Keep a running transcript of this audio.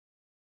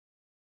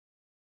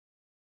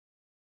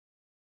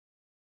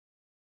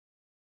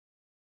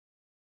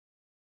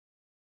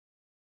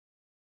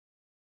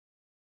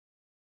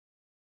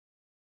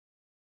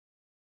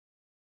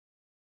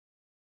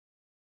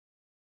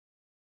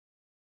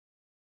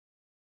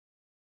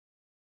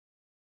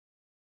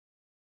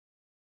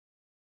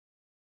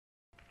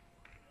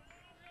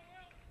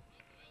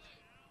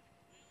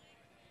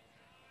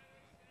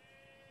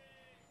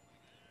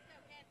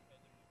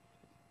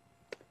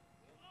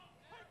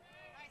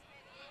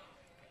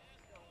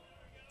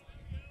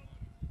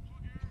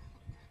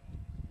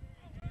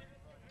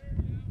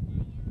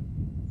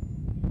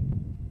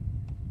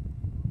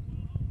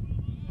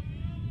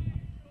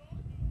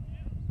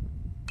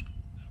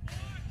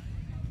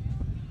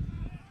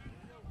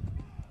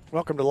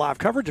Welcome to live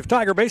coverage of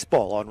Tiger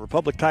Baseball on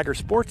Republic Tiger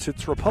Sports.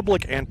 It's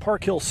Republic and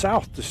Park Hill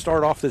South to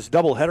start off this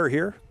doubleheader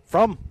here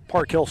from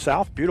Park Hill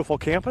South. Beautiful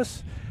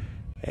campus.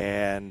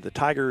 And the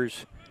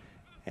Tigers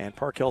and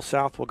Park Hill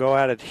South will go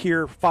at it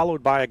here,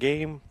 followed by a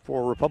game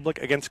for Republic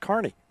against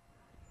Kearney.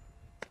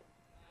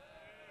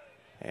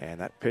 And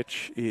that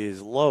pitch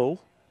is low.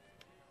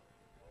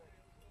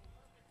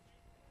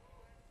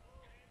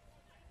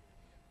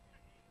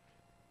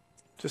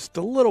 Just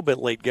a little bit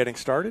late getting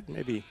started,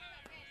 maybe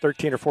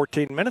 13 or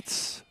 14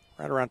 minutes,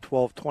 right around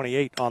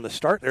 12:28 on the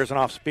start. There's an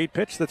off-speed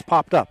pitch that's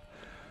popped up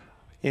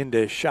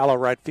into shallow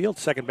right field.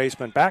 Second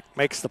baseman back,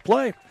 makes the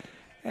play,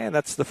 and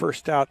that's the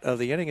first out of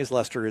the inning as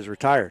Lester is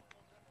retired.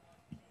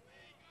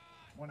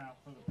 One out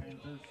for the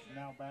Panthers,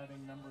 now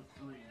batting number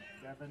 3,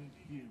 Devin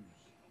Hughes.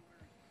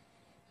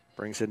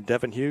 Brings in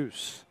Devin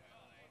Hughes.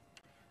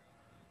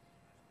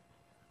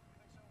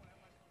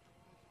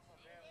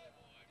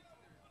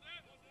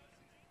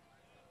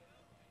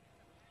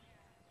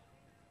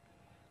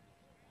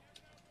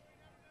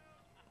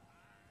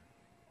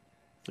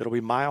 It'll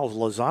be Miles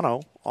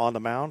Lozano on the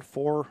mound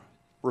for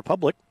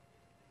Republic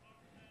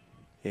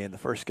in the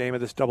first game of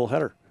this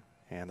doubleheader.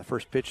 And the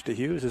first pitch to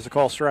Hughes is a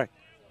call strike.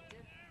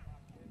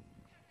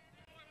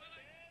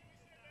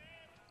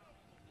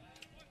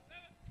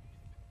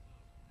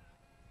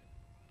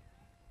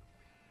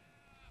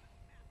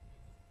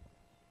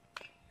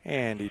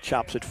 And he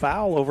chops it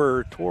foul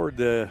over toward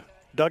the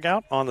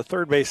dugout on the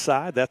third base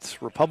side. That's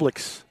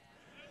Republic's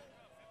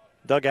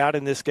dugout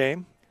in this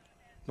game.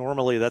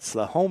 Normally, that's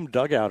the home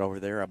dugout over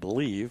there, I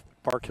believe.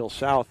 Park Hill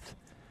South.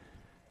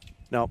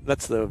 No,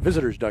 that's the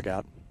visitors'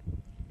 dugout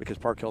because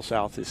Park Hill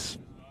South is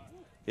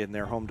in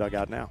their home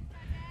dugout now.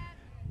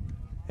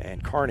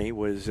 And Kearney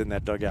was in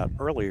that dugout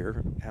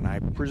earlier, and I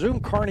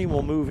presume Kearney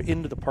will move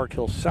into the Park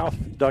Hill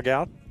South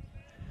dugout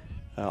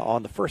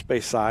on the first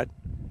base side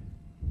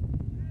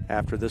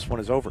after this one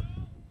is over.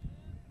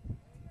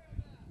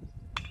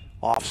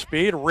 Off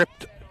speed,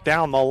 ripped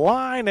down the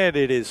line, and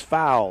it is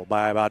foul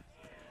by about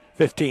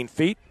 15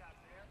 feet.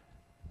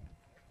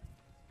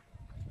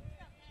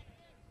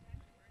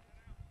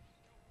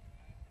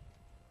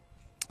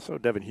 So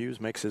Devin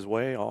Hughes makes his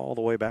way all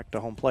the way back to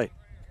home plate.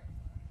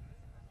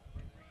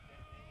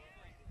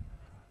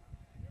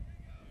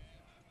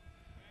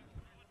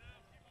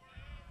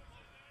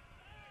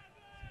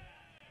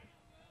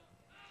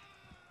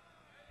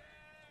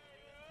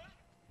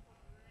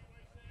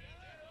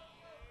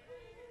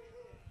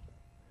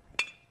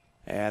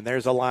 And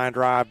there's a line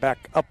drive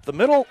back up the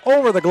middle,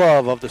 over the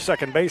glove of the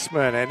second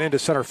baseman and into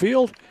center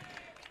field.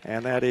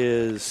 And that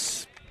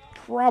is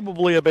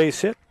probably a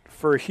base hit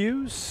for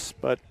Hughes,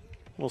 but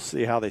we'll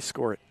see how they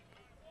score it.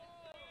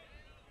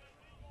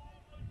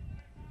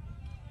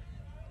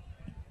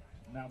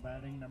 Now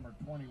batting number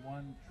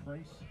 21,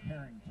 Trace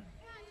Harrington.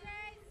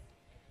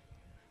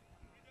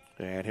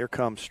 And here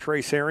comes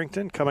Trace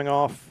Harrington coming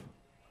off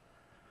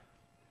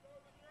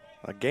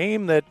a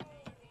game that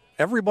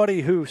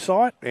everybody who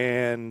saw it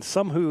and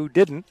some who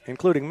didn't,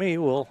 including me,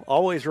 will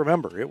always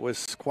remember. It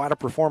was quite a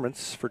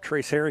performance for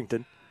Trace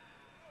Harrington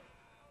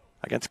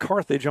against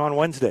Carthage on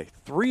Wednesday.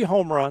 3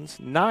 home runs,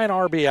 9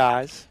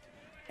 RBIs,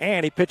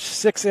 and he pitched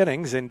 6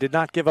 innings and did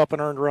not give up an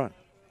earned run.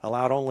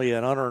 Allowed only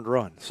an unearned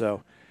run.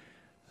 So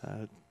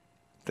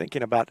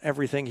thinking about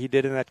everything he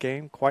did in that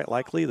game, quite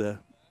likely the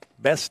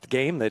best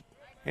game that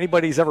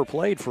anybody's ever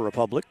played for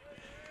Republic.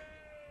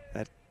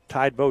 That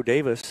tied Bo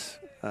Davis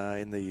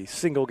in the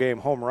single-game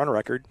home run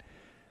record.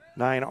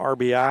 9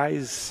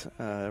 RBIs.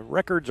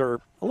 Records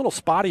are a little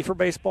spotty for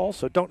baseball,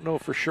 so don't know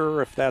for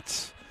sure if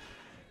that's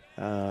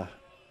a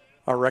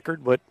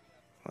record, but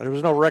there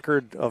was no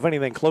record of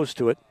anything close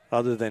to it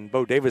other than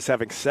Bo Davis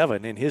having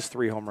 7 in his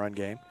 3 home run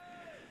game.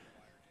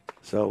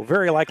 So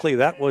very likely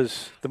that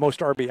was the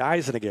most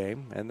RBIs in a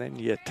game, and then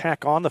you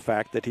tack on the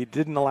fact that he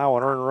didn't allow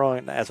an earned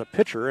run as a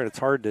pitcher, and it's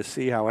hard to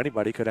see how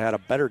anybody could have had a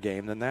better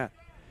game than that.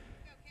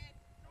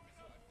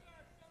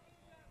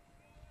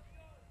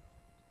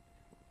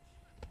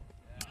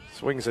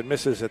 Swings and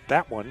misses at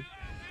that one.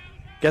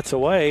 Gets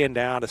away, and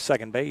down to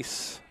second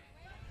base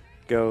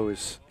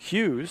goes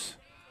Hughes.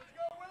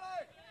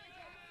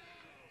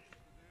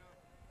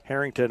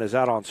 Harrington is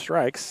out on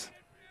strikes.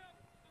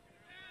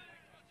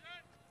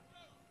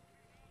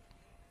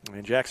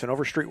 And Jackson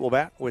Overstreet will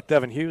bat with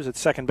Devin Hughes at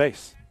second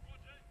base.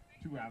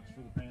 2 outs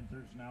for the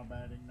Panthers, now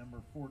batting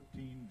number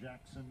 14,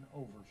 Jackson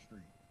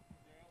Overstreet.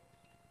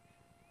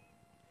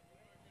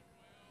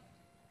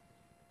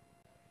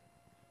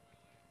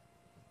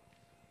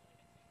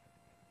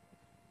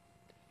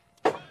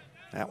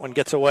 That one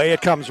gets away. It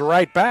comes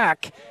right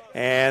back,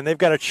 and they've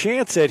got a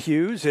chance at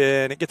Hughes,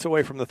 and it gets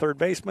away from the third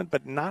baseman,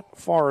 but not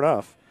far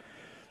enough.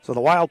 So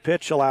the wild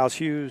pitch allows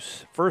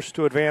Hughes first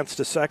to advance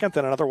to second,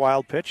 then another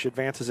wild pitch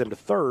advances him to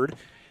third,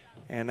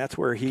 and that's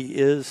where he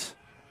is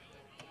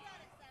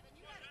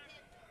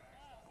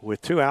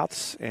with 2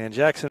 outs, and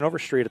Jackson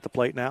Overstreet at the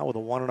plate now with a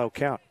 1-0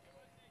 count.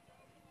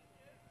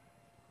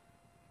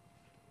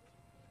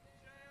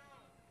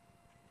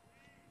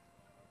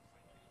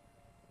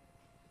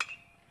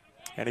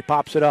 And he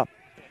pops it up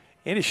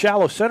into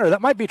shallow center.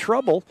 That might be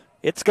trouble.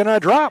 It's going to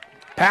drop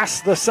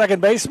past the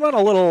second baseman.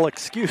 A little,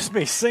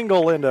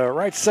 single into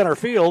right center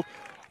field.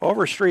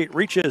 Overstreet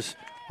reaches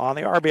on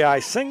the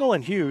RBI single,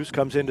 and Hughes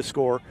comes in to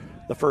score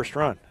the first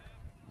run.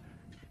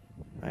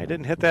 He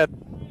didn't hit that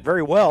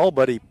very well,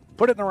 but he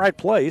put it in the right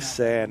place,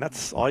 and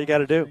that's all you got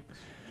to do.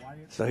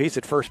 So he's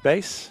at first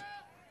base,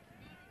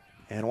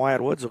 and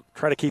Wyatt Woods will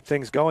try to keep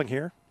things going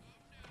here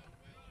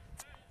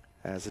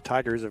as the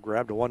Tigers have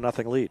grabbed a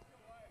 1-0 lead.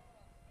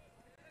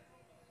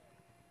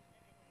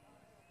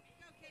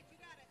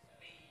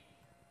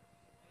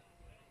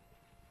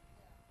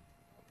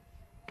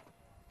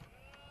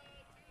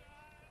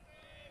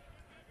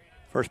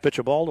 First pitch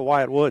of ball to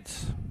Wyatt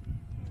Woods.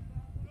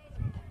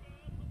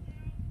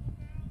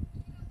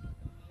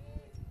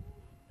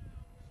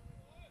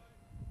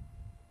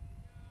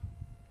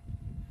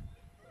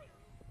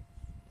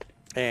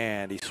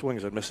 And he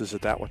swings and misses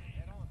at that one.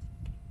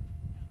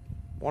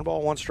 1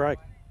 ball, 1 strike.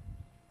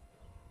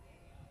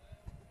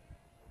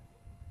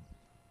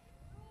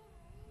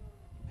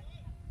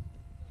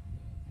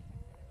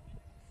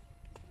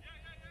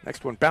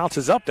 Next one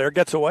bounces up there,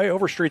 gets away.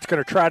 Overstreet's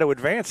going to try to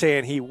advance,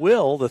 and he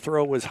will. The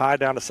throw was high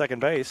down to second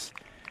base.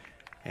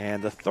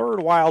 And the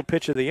third wild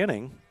pitch of the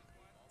inning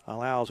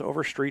allows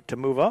Overstreet to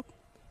move up.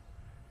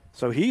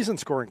 So he's in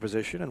scoring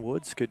position, and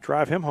Woods could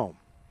drive him home.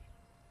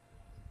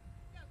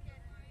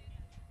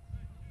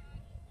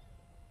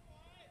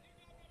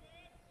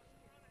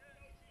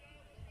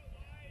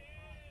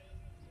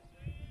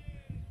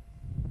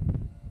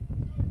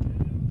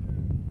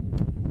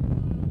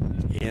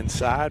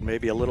 Inside,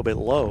 maybe a little bit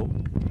low.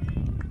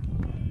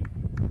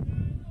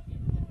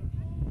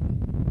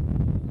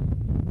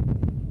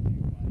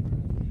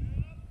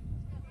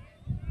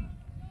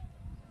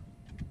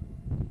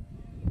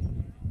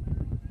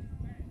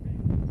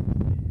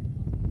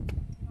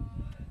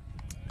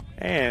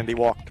 And he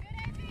walked.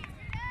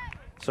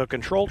 So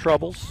control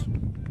troubles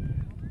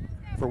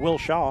for Will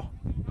Shaw.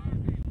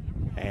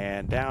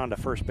 And down to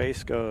first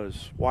base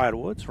goes Wyatt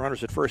Woods.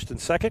 Runners at first and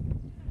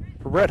second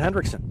for Brett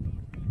Hendrickson.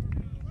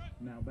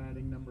 Now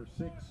batting number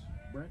 6,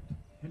 Brett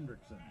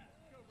Hendrickson.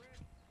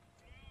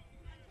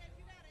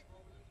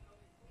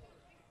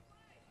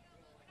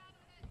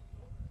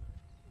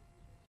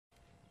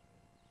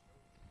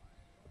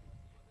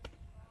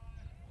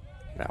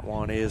 That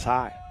one is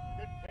high.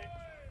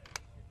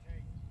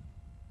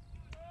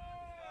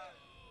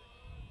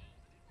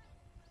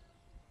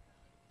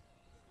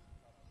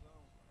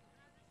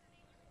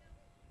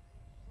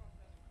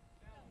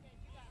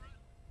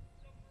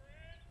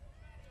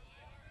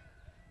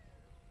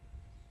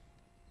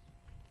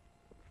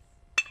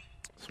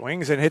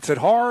 Swings and hits it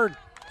hard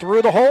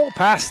through the hole,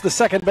 past the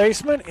second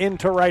baseman,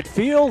 into right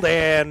field,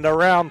 and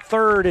around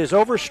third is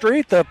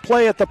Overstreet. The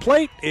play at the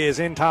plate is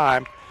in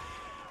time.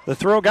 The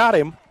throw got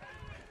him.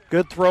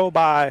 Good throw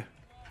by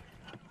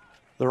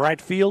the right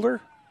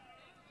fielder.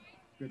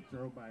 Good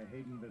throw by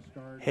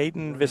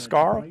Hayden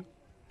Vizcarra.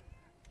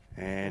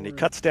 And he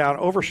cuts down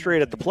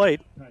Overstreet at the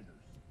plate.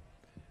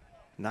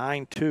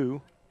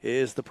 9-2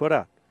 is the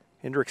putout.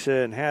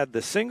 Hendrickson had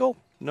the single,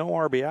 no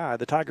RBI.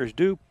 The Tigers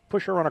do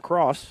push a run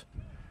across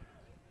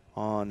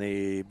on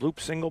the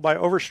bloop single by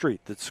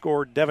Overstreet that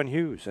scored Devin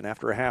Hughes. And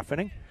after a half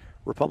inning,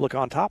 Republic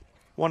on top,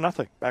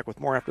 1-0. Back with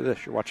more after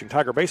this. You're watching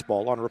Tiger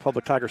Baseball on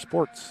Republic Tiger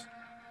Sports.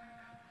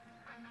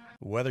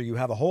 Whether you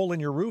have a hole in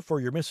your roof or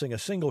you're missing a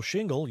single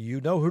shingle, you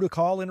know who to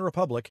call in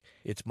Republic.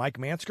 It's Mike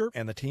Mansker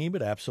and the team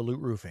at Absolute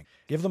Roofing.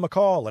 Give them a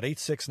call at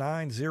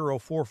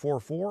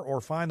 869-0444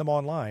 or find them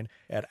online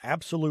at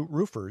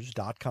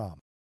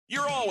absoluteroofers.com.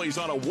 You're always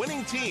on a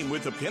winning team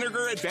with the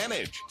Pinnaker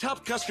Advantage.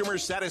 Top customer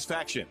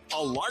satisfaction, a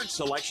large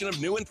selection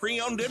of new and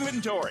pre-owned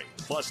inventory,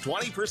 plus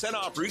 20%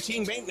 off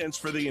routine maintenance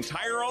for the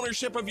entire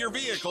ownership of your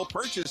vehicle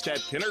purchased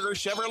at Pinnaker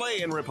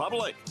Chevrolet in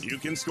Republic. You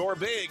can score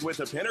big with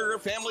the Pinnaker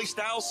family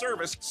style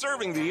service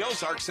serving the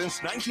Ozarks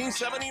since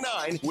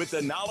 1979 with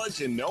the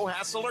knowledge and no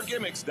hassle or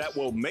gimmicks that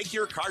will make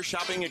your car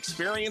shopping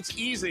experience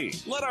easy.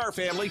 Let our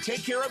family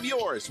take care of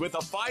yours with a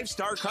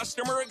 5-star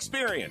customer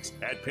experience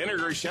at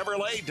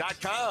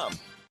PinnakerChevrolet.com.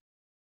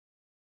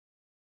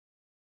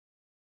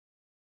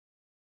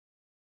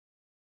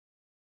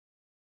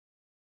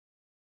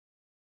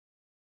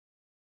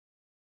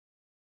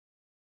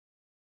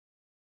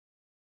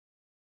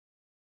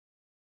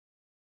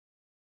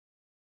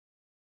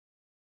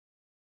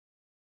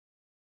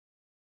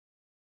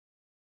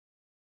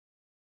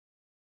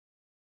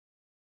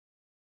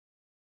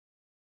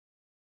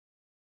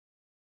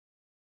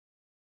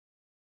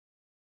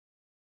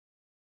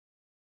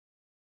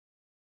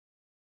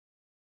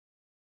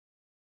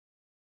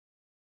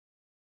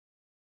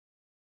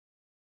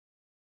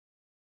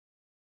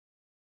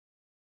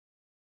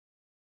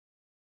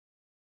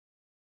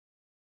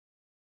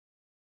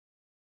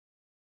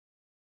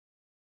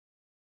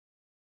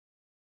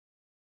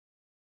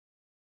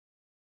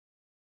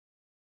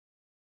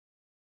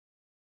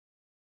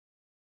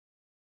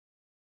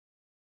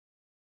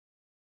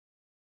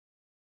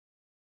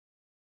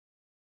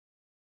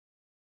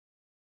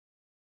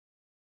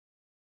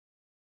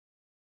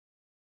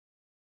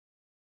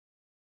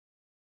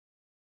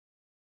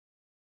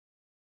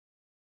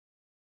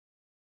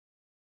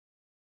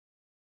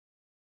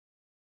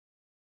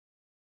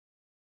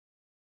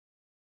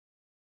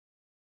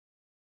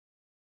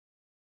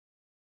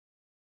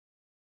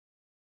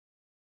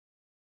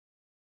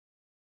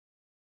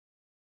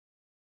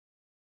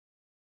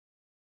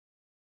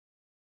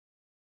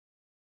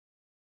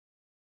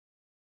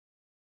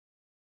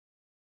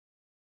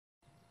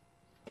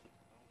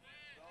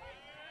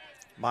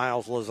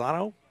 Miles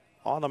Lozano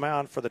on the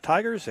mound for the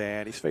Tigers,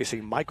 and he's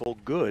facing Michael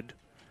Good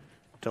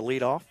to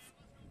lead off.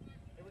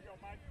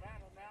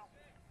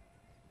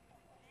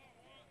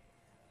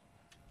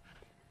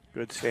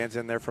 Good stands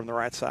in there from the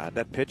right side.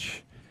 That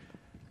pitch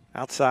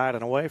outside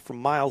and away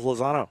from Miles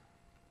Lozano.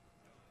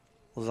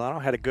 Lozano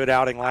had a good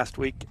outing last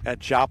week at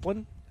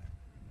Joplin.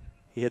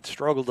 He had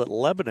struggled at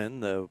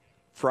Lebanon the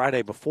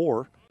Friday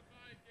before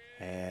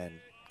and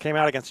came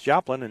out against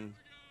Joplin and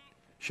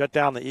shut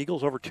down the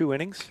Eagles over 2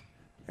 innings.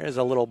 There's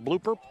a little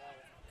blooper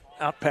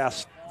out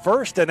past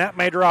first, and that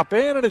may drop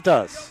in, and it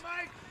does.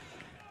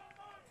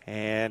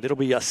 And it'll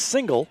be a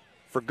single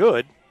for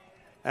Good.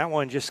 That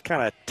one just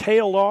kind of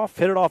tailed off,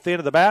 hit it off the end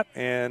of the bat,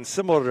 and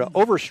similar to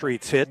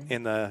Overstreet's hit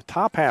in the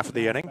top half of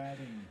the inning,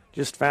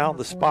 just found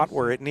the spot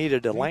where it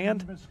needed to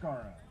land.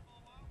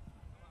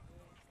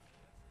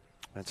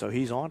 And so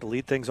he's on to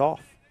lead things off.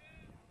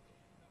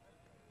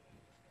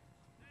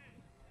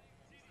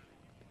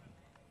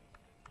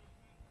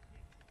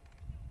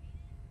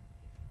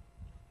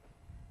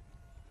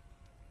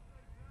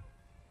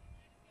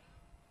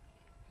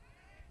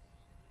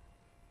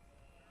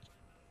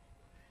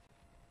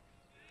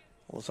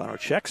 Lozano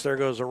checks. There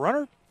goes a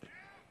runner.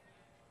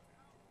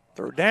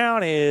 Third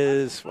down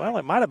is, well,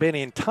 it might have been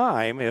in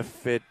time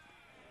if it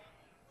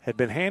had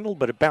been handled,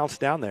 but it bounced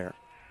down there.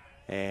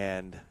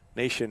 And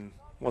Nation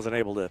wasn't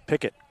able to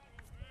pick it.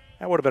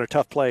 That would have been a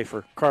tough play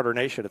for Carter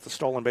Nation at the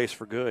stolen base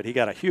for Good. He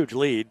got a huge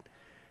lead.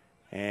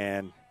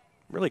 And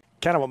really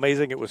kind of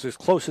amazing it was as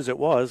close as it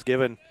was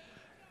given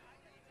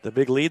the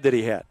big lead that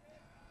he had.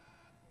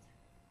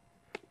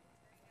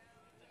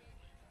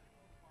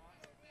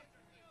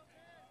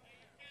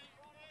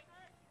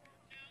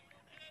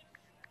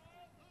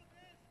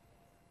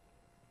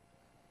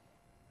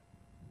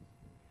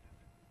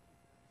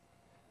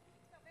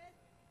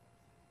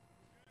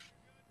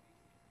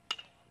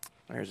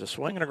 There's a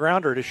swing and a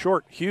grounder to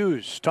short.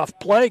 Hughes, tough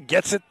play,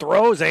 gets it,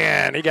 throws,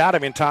 and he got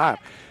him in time.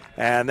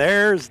 And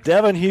there's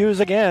Devin Hughes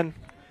again.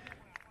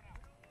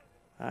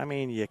 I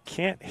mean, you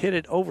can't hit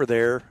it over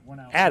there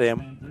at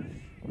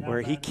him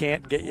where he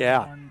can't get you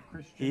out.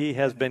 He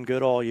has been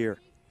good all year.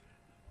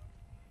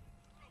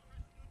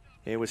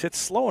 It was hit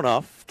slow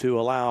enough to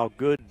allow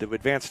Good to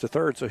advance to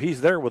third, so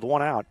he's there with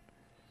 1 out.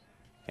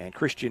 And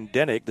Christian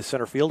Denig, the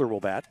center fielder, will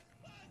bat.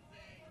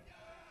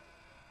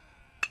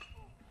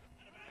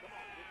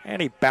 And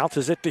he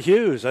bounces it to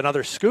Hughes.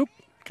 Another scoop,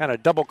 kind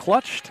of double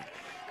clutched.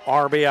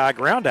 RBI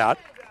ground out.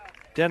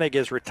 Denig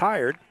is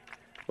retired,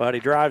 but he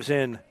drives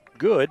in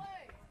Good.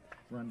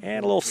 And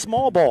a little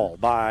small ball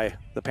by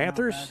the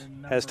Panthers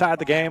has tied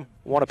the game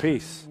 1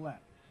 apiece.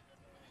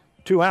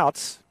 2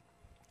 outs,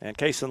 and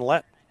Kaysen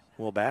Lett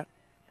will bat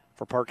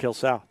for Park Hill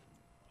South.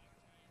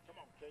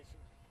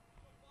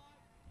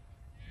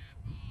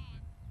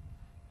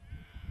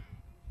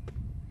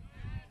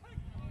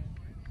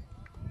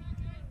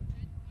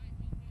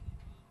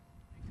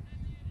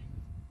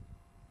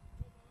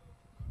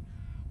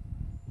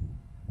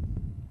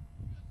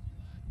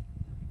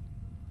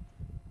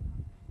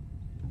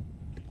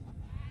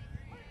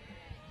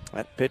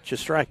 That pitch is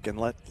strike, and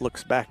Lett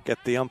looks back at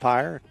the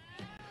umpire.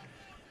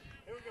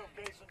 A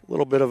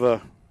little bit of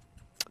a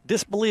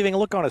disbelieving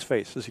look on his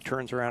face as he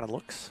turns around and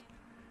looks.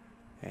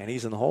 And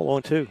he's in the hole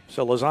 0-2.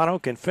 So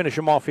Lozano can finish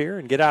him off here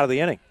and get out of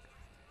the inning.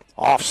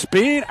 Off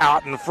speed,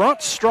 out in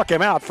front, struck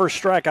him out.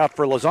 First strikeout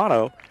for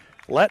Lozano.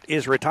 Lett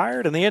is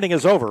retired, and the inning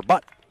is over.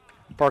 But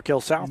Park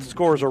Hill South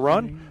scores a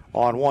run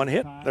on 1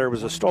 hit. There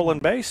was a stolen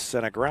base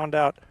and a ground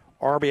out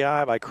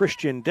RBI by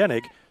Christian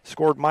Denig.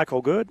 Scored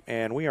Michael Good,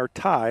 and we are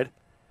tied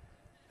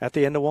at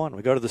the end of 1.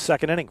 We go to the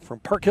 2nd inning from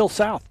Park Hill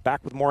South.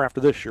 Back with more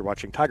after this. You're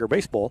watching Tiger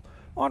Baseball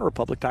on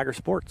Republic Tiger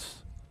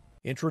Sports.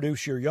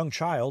 Introduce your young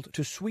child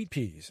to Sweet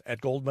Peas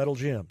at Gold Medal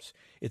Gyms.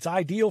 It's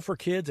ideal for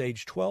kids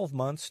aged 12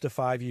 months to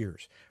 5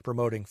 years,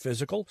 promoting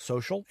physical,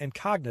 social, and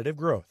cognitive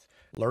growth.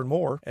 Learn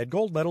more at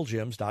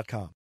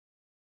goldmedalgyms.com.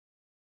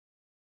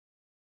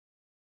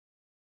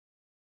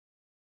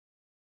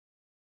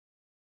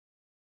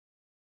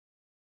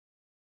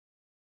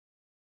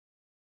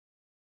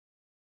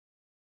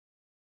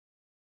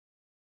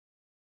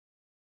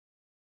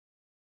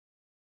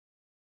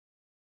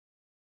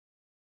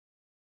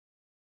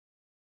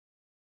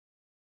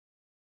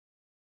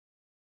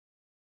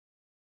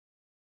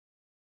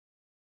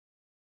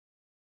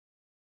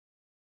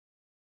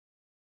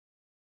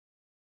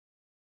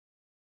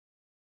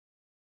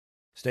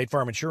 State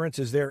Farm Insurance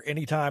is there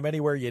anytime,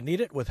 anywhere you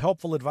need it with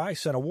helpful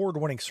advice and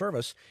award-winning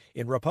service.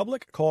 In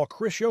Republic, call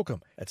Chris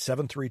Yoakum at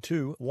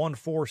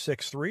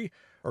 732-1463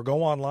 or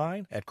go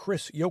online at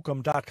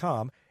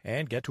chrisyoakum.com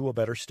and get to a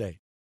better state.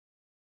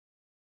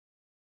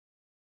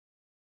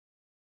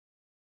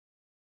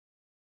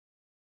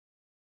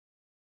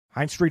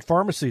 Heinz Street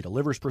Pharmacy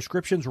delivers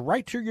prescriptions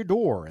right to your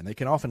door, and they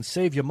can often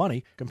save you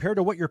money compared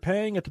to what you're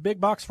paying at the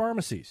big box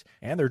pharmacies.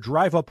 And their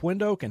drive-up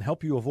window can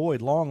help you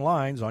avoid long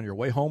lines on your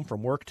way home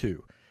from work,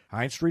 too.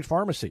 Heinz Street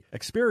Pharmacy.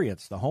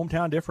 Experience the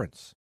hometown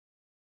difference.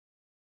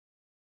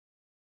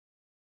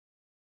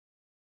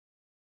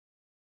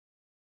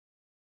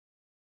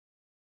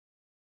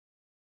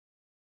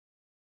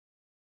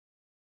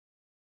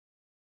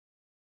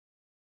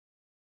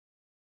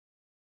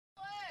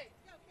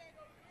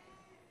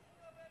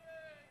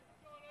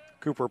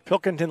 Cooper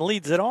Pilkington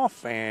leads it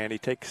off, and he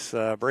takes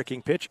a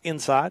breaking pitch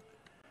inside.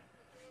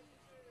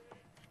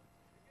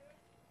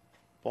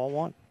 Ball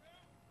 1.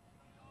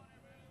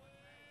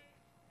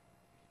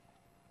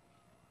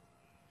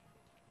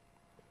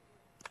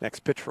 Next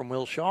pitch from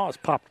Will Shaw is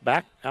popped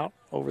back out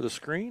over the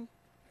screen.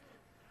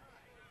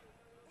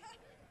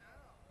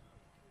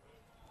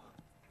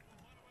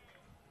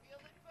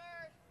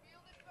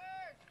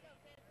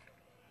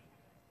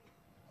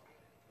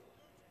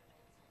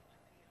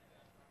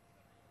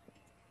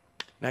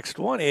 Next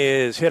one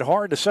is hit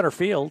hard to center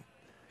field.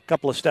 A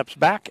couple of steps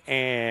back,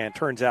 and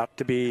turns out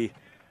to be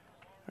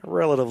a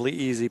relatively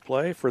easy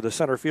play for the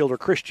center fielder.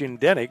 Christian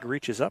Denig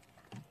reaches up,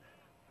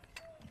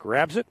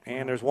 grabs it,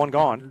 and there's one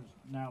gone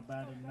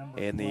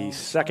in the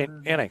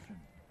second inning.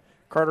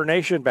 Carter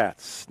Nation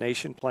bats.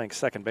 Nation playing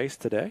second base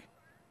today.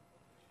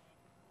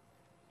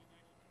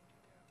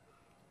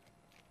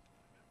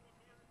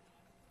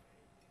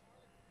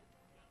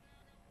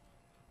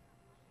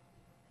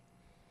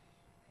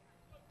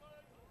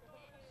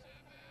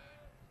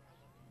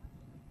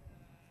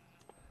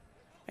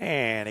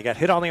 And he got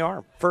hit on the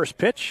arm. First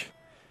pitch.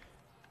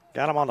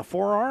 Got him on the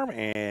forearm,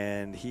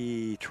 and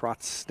he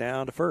trots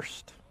down to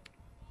first.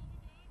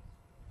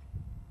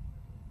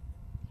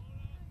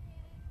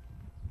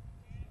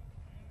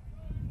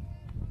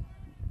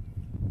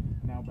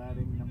 Now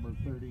batting number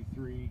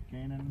 33,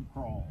 Cannon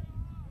Kroll.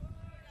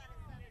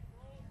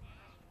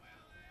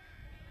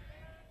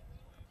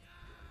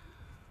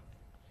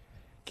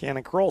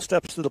 Cannon Kroll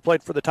steps to the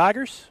plate for the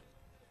Tigers.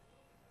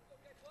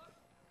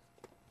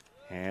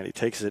 And he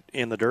takes it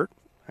in the dirt.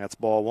 That's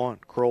ball 1.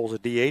 Kroll's a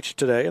DH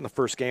today in the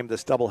first game of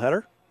this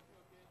doubleheader.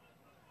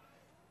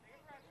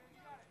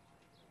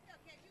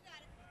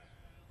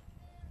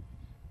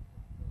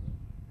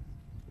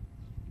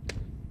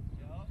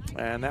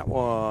 And that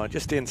one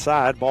just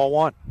inside, ball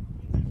 1.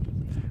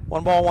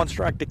 1 ball, 1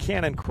 strike to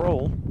Cannon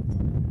Kroll.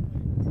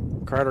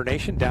 Carter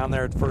Nation down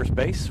there at first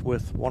base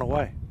with 1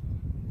 away.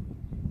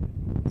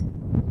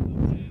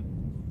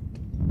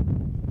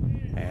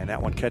 And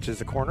that one catches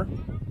the corner.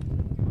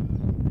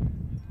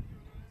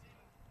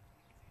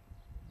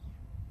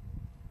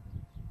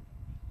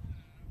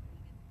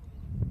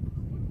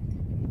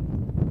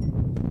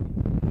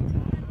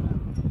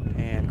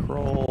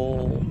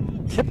 Kroll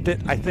tipped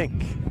it, I think.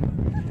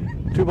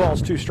 2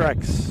 balls, 2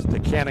 strikes to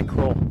Cannon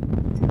Kroll.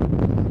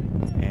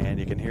 And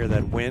you can hear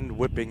that wind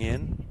whipping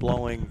in,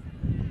 blowing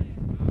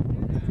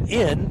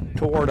in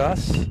toward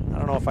us. I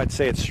don't know if I'd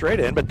say it's straight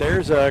in, but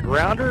there's a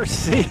grounder.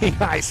 See,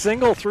 high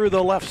single through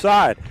the left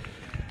side.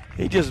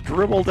 He just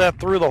dribbled that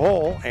through the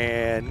hole,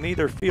 and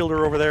neither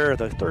fielder over there,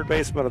 the third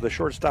baseman or the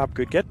shortstop,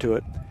 could get to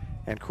it.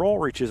 And Kroll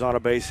reaches on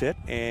a base hit,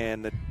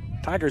 and the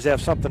Tigers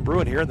have something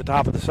brewing here in the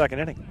top of the second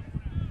inning.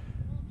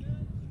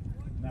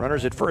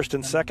 Runners at first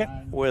and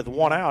second with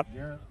 1 out.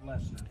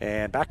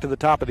 And back to the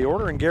top of the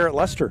order, and Garrett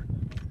Lester.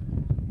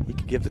 He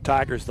could give the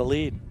Tigers the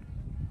lead.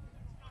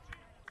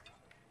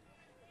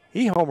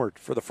 He homered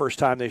for the first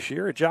time this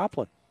year at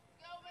Joplin.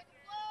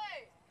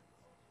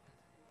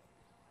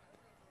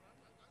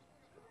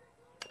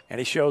 And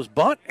he shows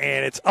bunt,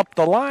 and it's up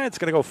the line. It's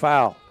going to go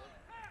foul.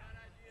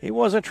 He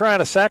wasn't trying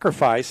to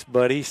sacrifice,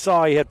 but he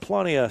saw he had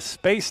plenty of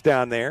space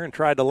down there and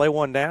tried to lay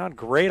one down.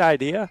 Great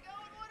idea.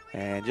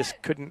 And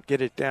just couldn't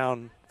get it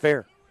down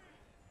fair.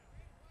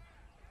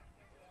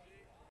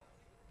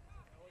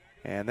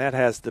 And that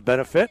has the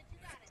benefit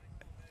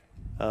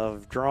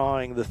of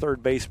drawing the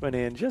third baseman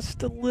in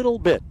just a little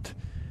bit.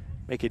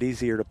 Make it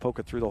easier to poke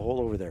it through the hole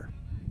over there.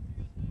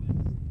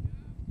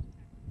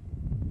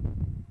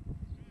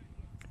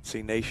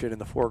 See Nation in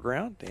the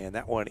foreground, and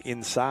that one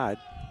inside.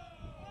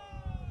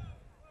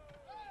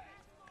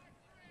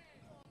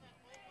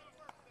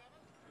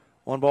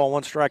 One ball,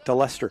 1 strike to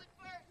Lester.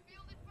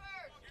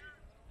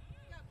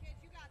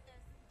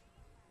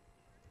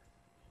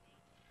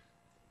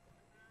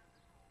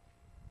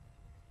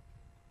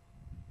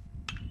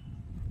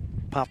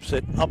 Pops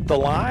it up the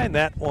line.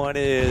 That one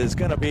is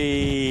going to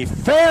be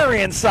fair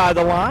inside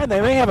the line. They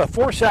may have a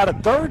force out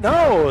at third.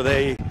 No,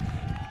 they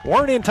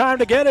weren't in time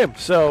to get him.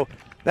 So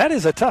that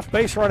is a tough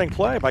base running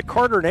play by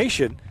Carter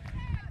Nation.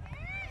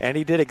 And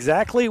he did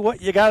exactly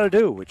what you got to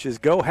do, which is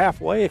go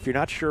halfway if you're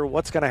not sure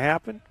what's going to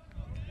happen.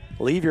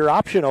 Leave your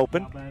option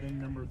open.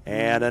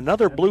 And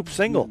another bloop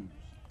single.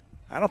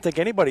 I don't think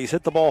anybody's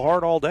hit the ball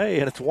hard all day,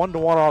 and it's 1-1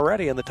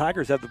 already, and the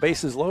Tigers have the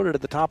bases loaded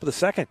at the top of the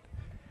second.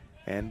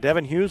 And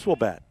Devin Hughes will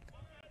bat.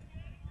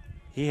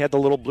 He had the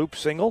little bloop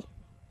single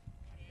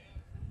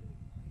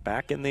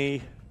back in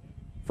the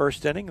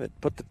first inning that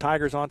put the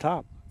Tigers on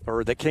top,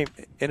 or that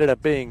ended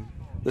up being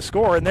the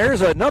score. And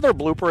there's another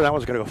blooper. That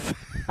was going to go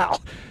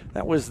foul.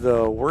 That was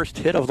the worst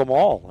hit of them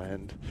all,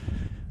 and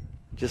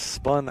just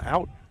spun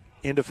out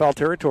into foul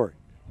territory.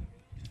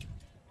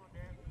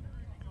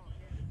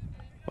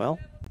 Well,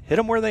 hit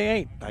them where they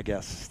ain't, I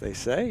guess they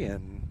say,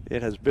 and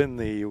it has been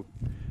the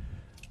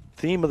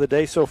theme of the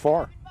day so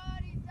far.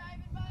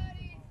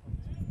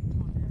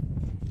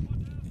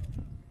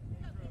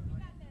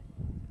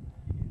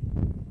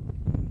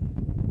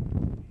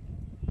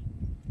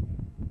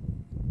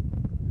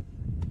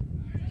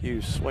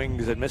 Hughes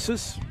swings and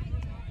misses.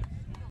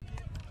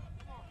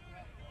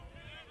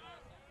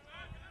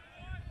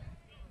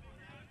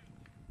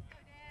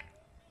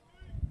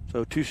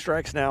 So 2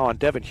 strikes now on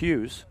Devin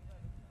Hughes,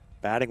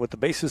 batting with the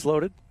bases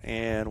loaded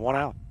and 1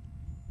 out.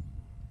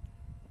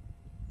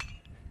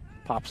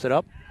 Pops it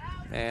up,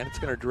 and it's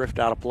going to drift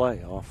out of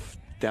play off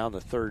down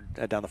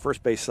the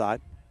first base side.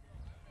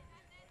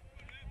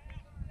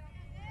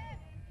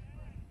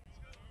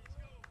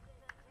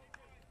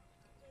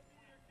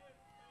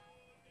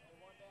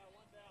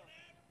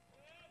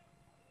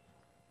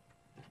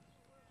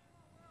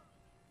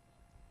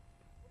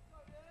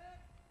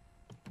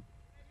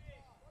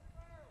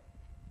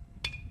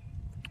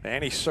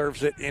 And he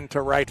serves it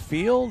into right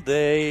field.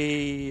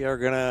 They are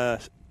going to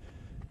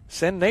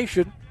send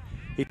Nation.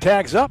 He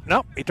tags up.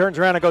 Nope, he turns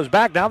around and goes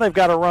back. Now they've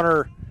got a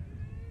runner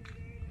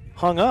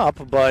hung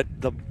up, but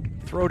the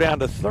throw down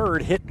to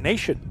third hit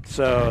Nation.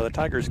 So the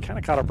Tigers kind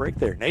of caught a break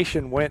there.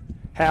 Nation went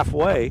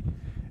halfway,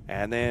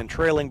 and then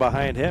trailing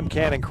behind him,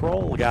 Cannon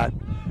Kroll got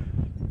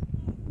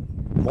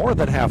more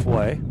than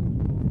halfway.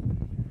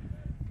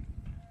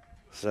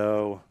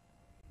 So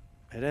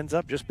it ends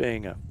up just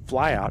being a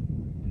fly out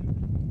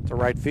to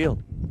right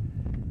field.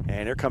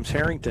 And here comes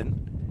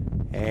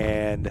Harrington.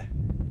 And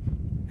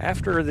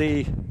after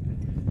the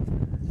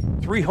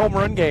 3 home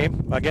run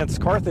game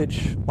against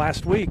Carthage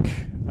last week,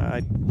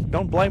 I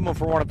don't blame him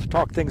for wanting to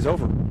talk things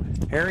over.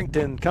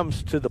 Harrington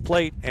comes to the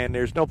plate and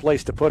there's no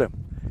place to put him.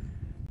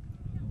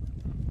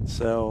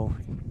 So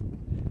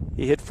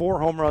he hit 4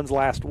 home runs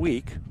last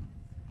week,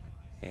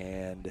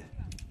 and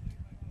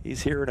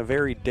he's here in a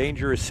very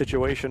dangerous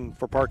situation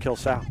for Park Hill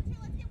South.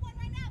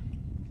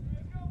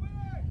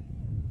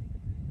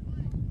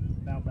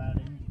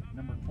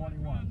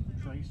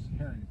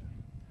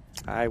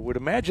 I would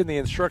imagine the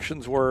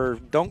instructions were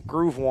don't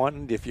groove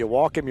one. If you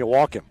walk him, you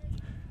walk him.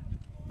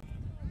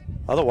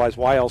 Otherwise,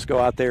 why else go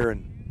out there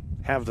and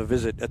have the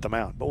visit at the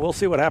mound? But we'll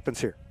see what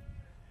happens here.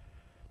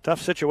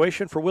 Tough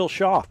situation for Will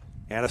Shaw.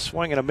 And a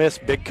swing and a miss,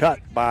 big cut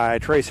by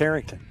Trace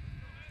Harrington.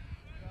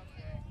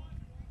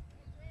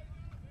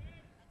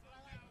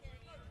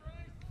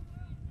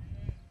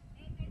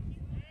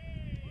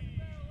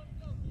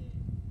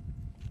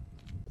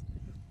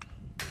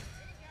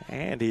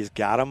 And he's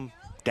got him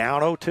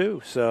down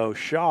 0-2. So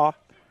Shaw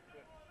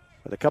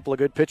with a couple of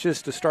good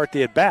pitches to start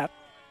the at-bat.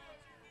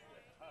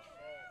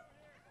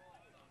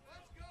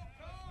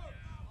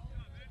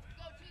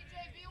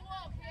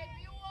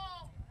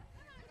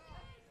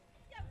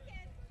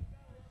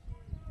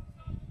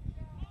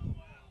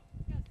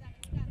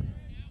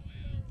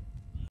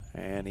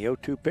 And the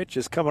 0-2 pitch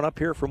is coming up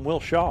here from Will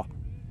Shaw.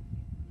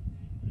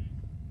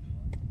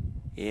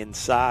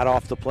 Inside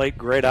off the plate,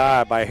 great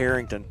eye by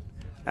Harrington.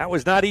 That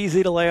was not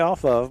easy to lay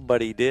off of,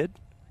 but he did.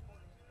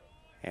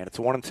 And it's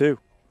 1-2.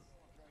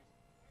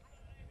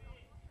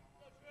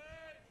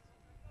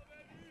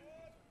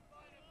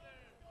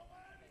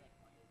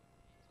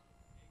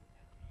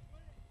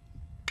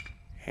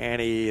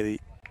 And he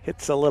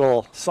hits a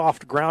little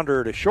soft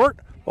grounder to short,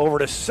 over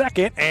to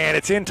second, and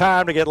it's in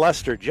time to get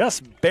Lester.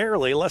 Just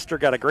barely. Lester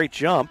got a great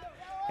jump,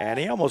 and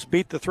he almost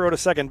beat the throw to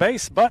second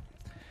base, but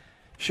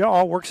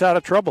Shaw works out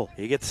of trouble.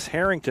 He gets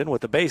Harrington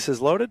with the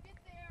bases loaded.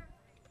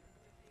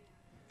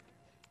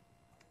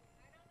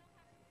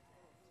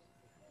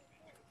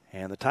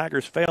 And the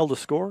Tigers failed to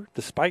score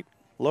despite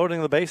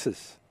loading the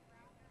bases.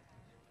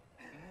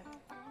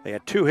 They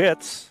had 2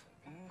 hits.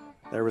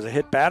 There was a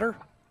hit batter.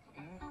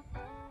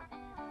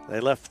 They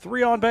left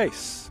 3 on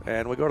base.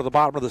 And we go to the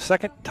bottom of the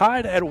second,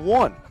 tied at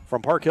 1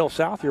 from Park Hill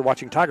South. You're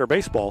watching Tiger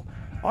Baseball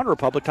on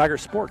Republic Tiger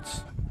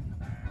Sports.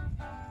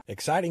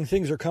 Exciting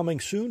things are coming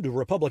soon to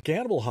Republic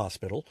Animal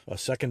Hospital, a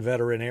second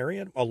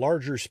veterinarian, a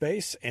larger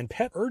space, and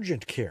pet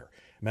urgent care.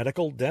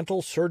 Medical,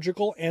 dental,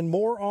 surgical, and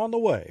more on the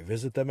way.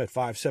 Visit them at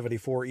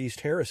 574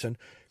 East Harrison.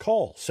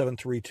 Call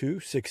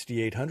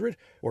 732-6800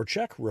 or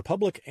check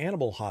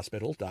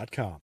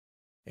republicanimalhospital.com.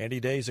 Any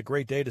day is a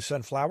great day to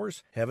send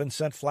flowers. Heaven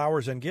Sent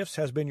Flowers and Gifts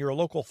has been your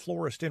local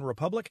florist in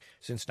Republic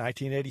since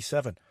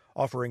 1987,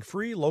 offering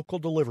free local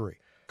delivery.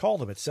 Call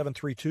them at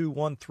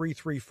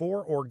 732-1334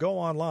 or go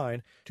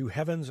online to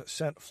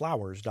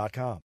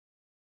heavenssentflowers.com.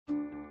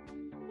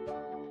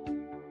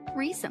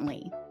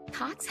 Recently,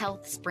 Cox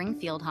Health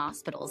Springfield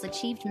Hospitals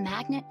achieved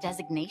Magnet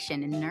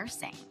designation in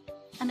nursing,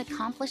 an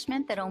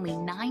accomplishment that only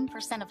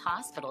 9% of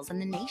hospitals in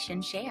the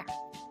nation share.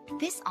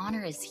 This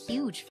honor is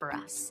huge for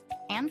us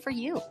and for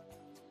you,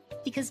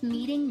 because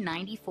meeting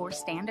 94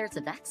 standards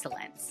of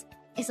excellence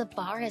is a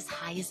bar as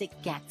high as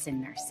it gets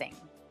in nursing.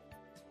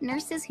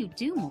 Nurses who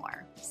do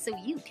more so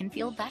you can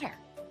feel better.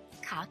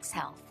 Cox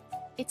Health.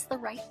 It's the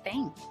right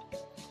thing.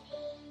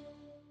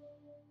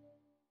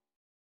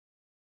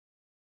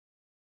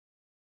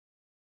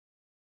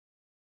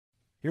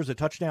 Here's a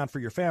touchdown for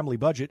your family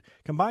budget.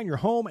 Combine your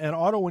home and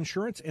auto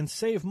insurance and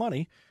save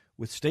money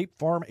with State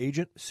Farm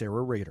agent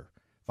Sarah Rader.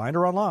 Find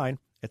her online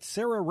at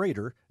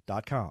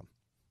sarahrader.com.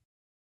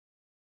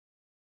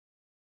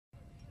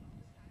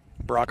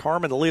 Brock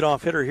Harmon, the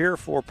leadoff hitter here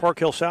for Park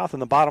Hill South in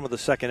the bottom of the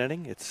second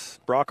inning. It's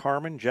Brock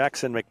Harmon,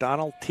 Jackson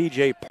McDonald,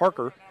 T.J.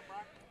 Parker,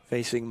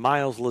 facing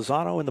Miles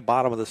Lozano in the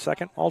bottom of the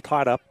second, all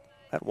tied up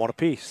at 1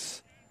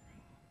 apiece.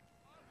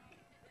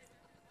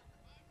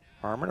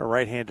 Harmon, a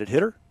right-handed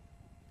hitter.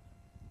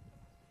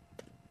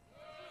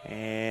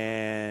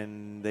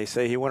 And they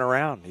say he went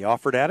around. He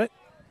offered at it.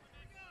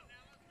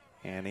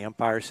 And the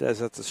umpire says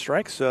that's a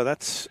strike, so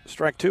that's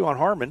strike 2 on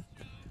Harmon.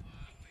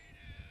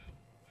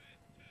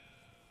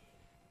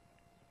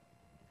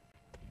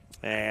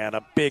 And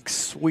a big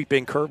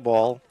sweeping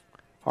curveball.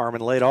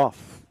 Harmon laid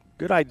off.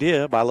 Good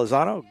idea by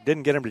Lozano.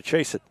 Didn't get him to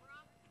chase it.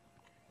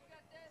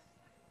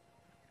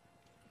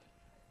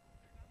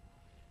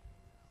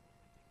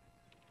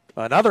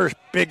 Another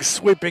big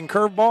sweeping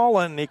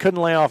curveball, and he couldn't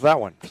lay off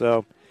that one.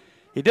 So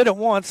he did it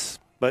once,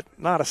 but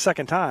not a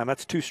second time.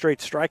 That's 2 straight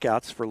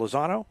strikeouts for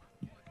Lozano.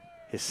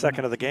 His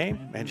second of the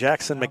game, and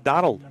Jackson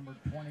McDonald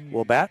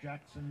will bat.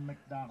 Jackson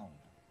McDonald.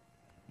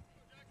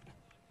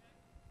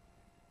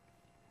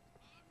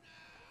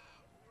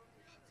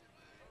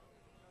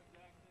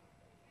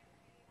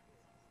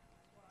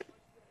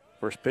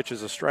 First pitch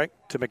is a strike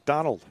to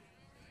McDonald.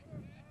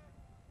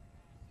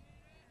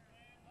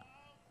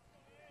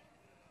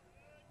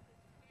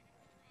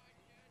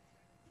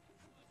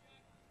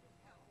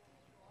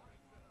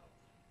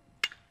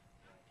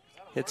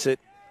 Hits it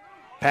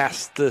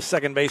past the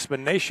second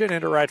baseman Nation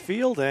into right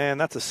field, and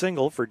that's a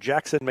single for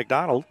Jackson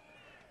McDonald.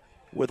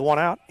 With 1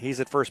 out, he's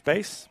at first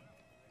base.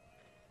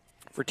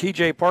 For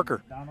TJ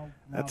Parker,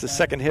 that's the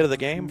second hit of the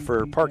game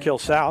for Park Hill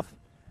South.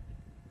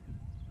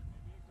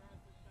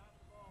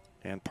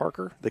 And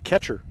Parker, the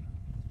catcher,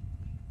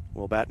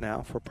 will bat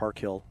now for Park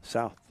Hill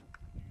South.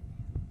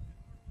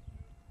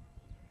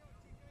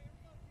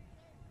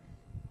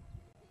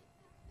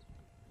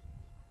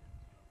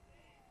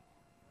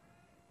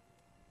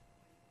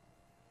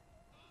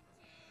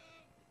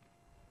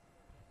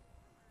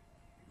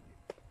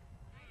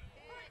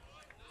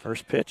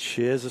 First pitch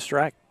is a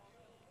strike.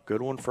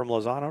 Good one from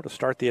Lozano to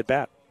start the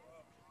at-bat.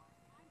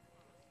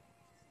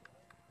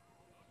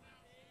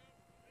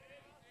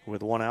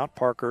 With 1 out,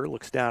 Parker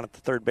looks down at the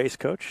third base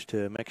coach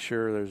to make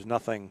sure there's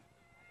nothing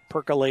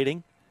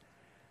percolating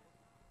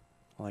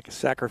like a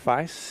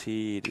sacrifice.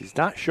 He does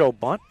not show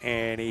bunt,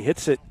 and he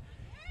hits it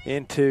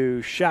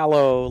into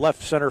shallow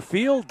left center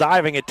field.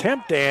 Diving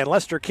attempt, and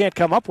Lester can't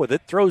come up with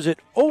it. Throws it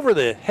over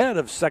the head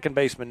of second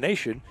baseman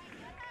Nation,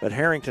 but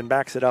Harrington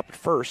backs it up at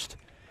first.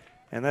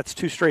 And that's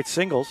 2 straight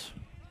singles.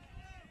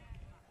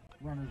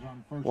 Runners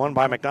on first. One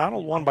by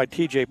McDonald, one by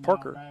TJ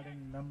Parker. Now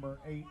batting number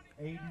 8,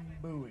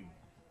 Aiden Bowie.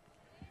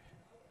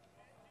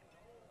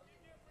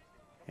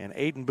 And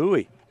Aiden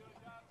Bowie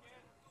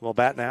will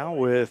bat now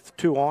with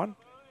 2 on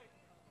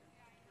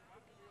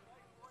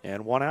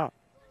and 1 out.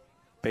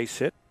 Base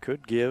hit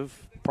could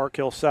give Park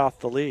Hill South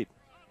the lead.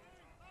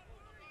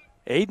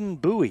 Aiden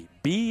Bowie,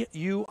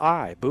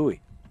 B-U-I,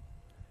 Bowie.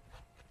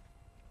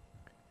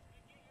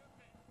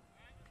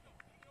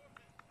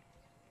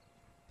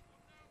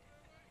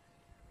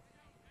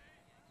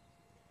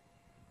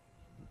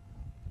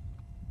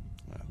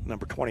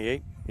 Number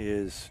 28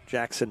 is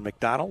Jackson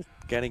McDonald,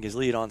 getting his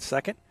lead on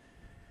second.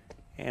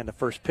 And the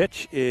first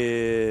pitch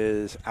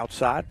is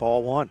outside,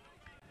 ball 1.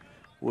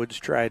 Woods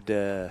tried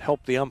to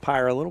help the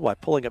umpire a little by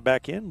pulling it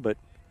back in, but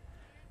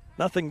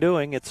nothing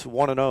doing. It's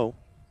 1-0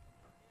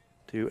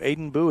 to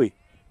Aiden Bowie.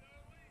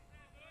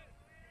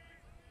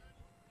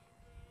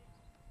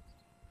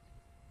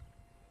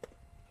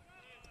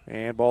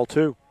 And ball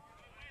 2.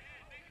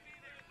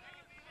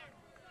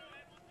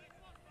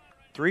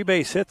 3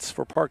 base hits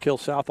for Park Hill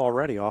South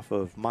already off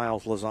of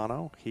Miles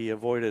Lozano. He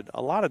avoided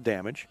a lot of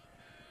damage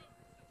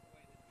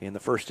in the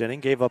first inning,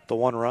 gave up the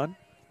 1 run,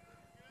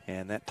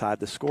 and that tied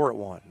the score at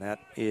 1. That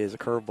is a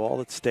curveball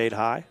that stayed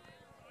high.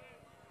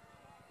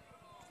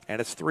 And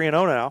it's 3-0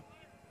 now.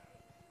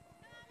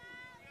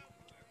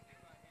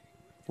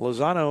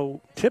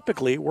 Lozano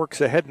typically works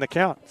ahead in the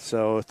count,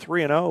 so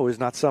 3-0 is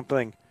not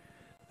something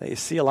that you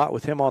see a lot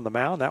with him on the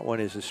mound. That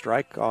one is a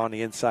strike on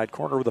the inside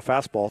corner with a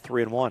fastball,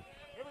 3-1.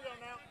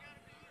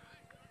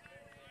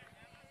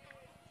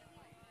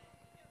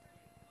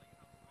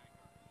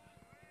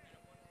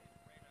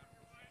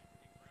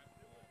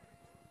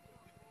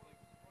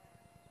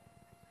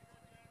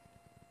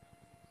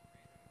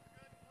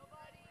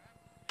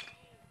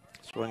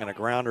 Swinging a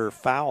grounder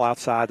foul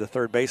outside the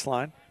third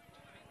baseline.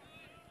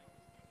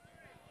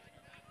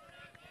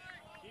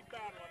 Keep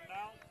battling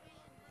now.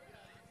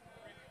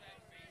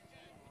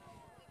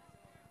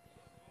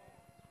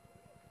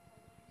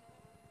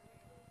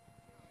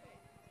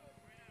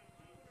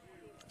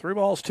 3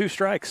 balls, 2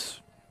 strikes.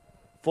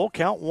 Full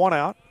count, 1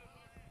 out.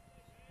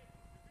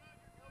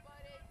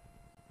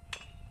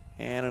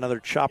 And another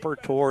chopper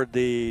toward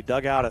the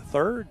dugout at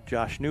third.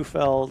 Josh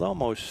Neufeld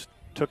almost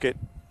took it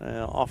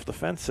off the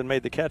fence and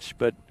made the catch,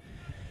 but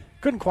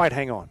couldn't quite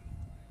hang on.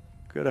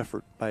 Good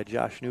effort by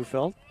Josh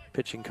Neufeld,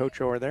 pitching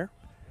coach over there.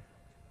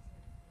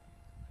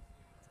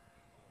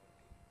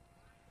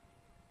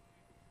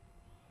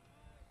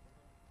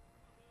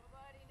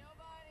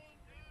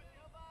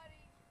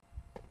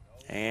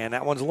 And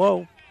that one's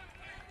low.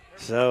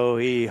 So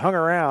he hung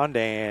around,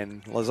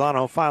 and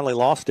Lozano finally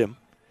lost him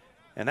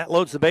And that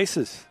loads the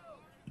bases.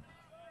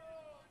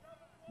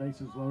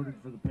 Bases loaded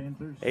for the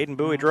Panthers. Aiden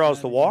Bowie draws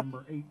the walk.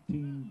 Number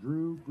 18,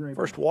 Drew Graber.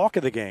 First walk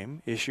of the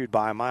game issued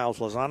by Miles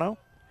Lozano.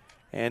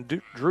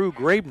 And Drew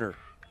Grabner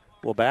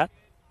will bat.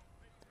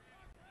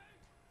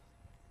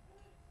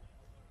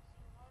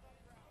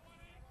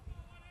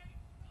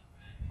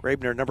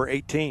 Grabner, number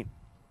 18.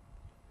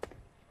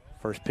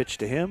 First pitch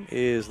to him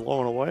is low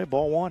and away,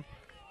 ball one.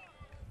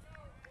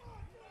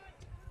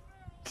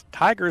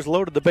 Tigers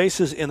loaded the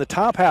bases in the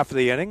top half of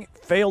the inning,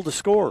 failed to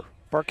score.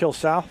 Park Hill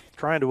South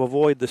trying to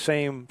avoid the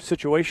same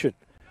situation.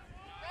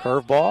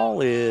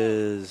 Curveball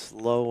is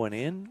low and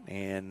in,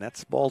 and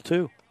that's ball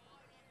two.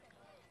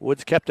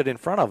 Woods kept it in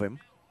front of him,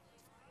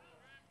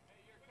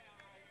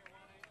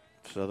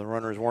 so the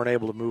runners weren't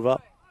able to move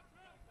up.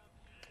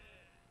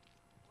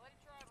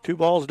 2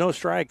 balls, no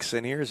strikes,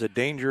 and here's a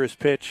dangerous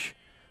pitch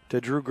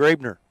to Drew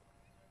Grabner.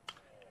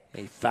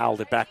 He fouled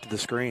it back to the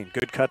screen.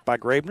 Good cut by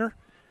Grabner.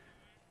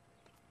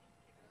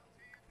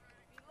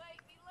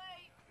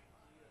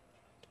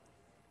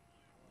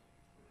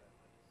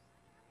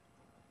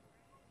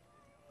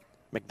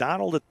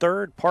 McDonald at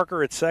third,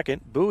 Parker at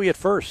second, Bowie at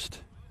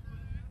first.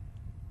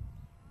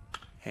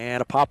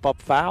 And a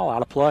pop-up foul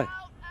out of play.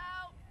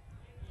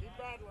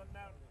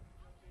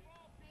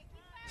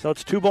 So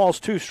it's 2 balls,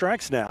 2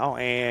 strikes now,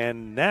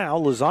 and now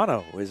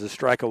Lozano is a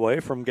strike away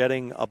from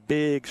getting a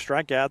big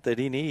strikeout that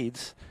he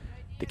needs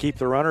to keep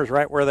the runners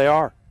right where they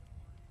are.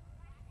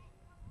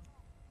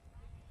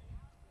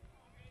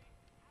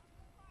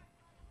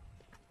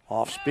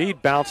 Off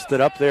speed, bounced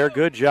it up there.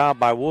 Good job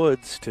by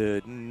Woods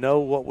to know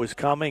what was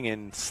coming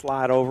and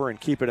slide over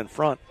and keep it in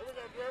front.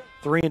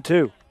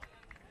 3-2.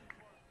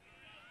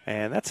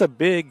 And that's a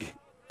big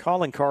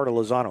calling card to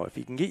Lozano. If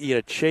he can get you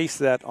to chase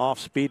that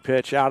off-speed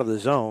pitch out of the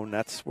zone,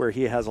 that's where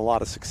he has a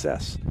lot of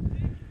success.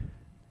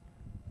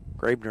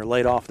 Grabner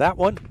laid off that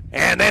one,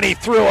 and then he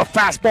threw a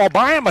fastball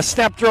by him, a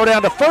step throw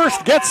down to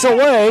first, gets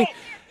away.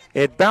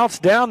 It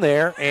bounced down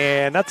there,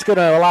 and that's going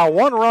to allow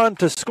 1 run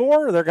to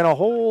score. They're going to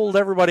hold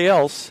everybody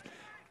else,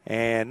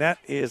 and that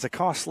is a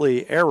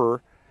costly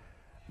error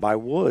by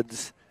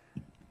Woods.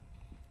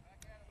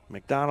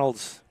 McDonald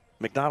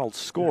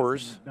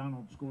scores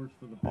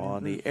for the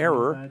on the Panthers.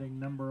 error. Batting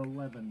number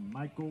 11,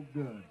 Michael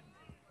Good.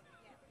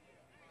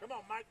 Come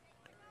on, Mike.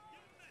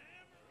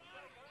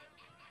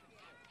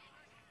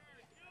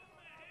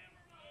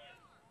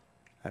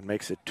 That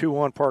makes it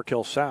 2-1 Park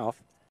Hill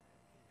South.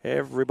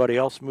 Everybody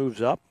else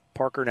moves up.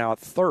 Parker now at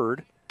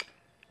third.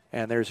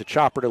 And there's a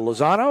chopper to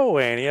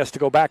Lozano, and he has to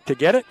go back to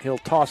get it. He'll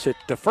toss it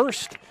to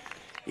first.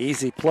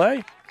 Easy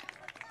play.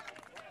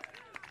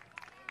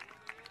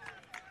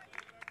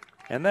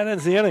 And that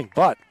ends the inning,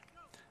 but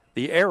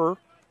the error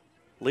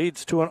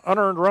leads to an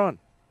unearned run.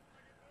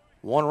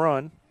 1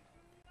 run.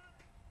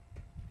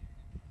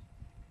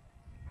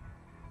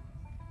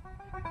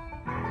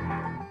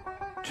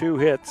 Two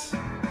hits,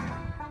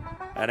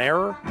 an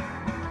error,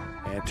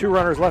 and 2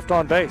 runners left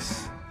on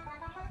base.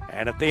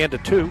 And at the end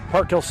of 2,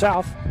 Park Hill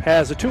South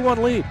has a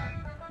 2-1 lead.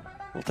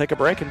 We'll take a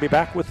break and be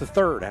back with the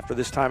third after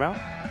this timeout.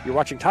 You're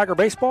watching Tiger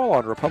Baseball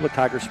on Republic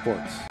Tiger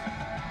Sports.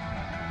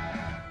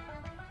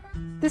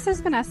 This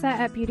is Vanessa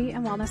at Beauty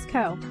and Wellness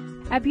Co.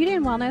 At Beauty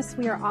and Wellness,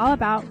 we are all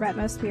about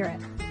Retmo Spirit,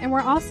 and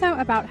we're also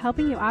about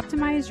helping you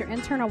optimize your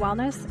internal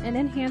wellness and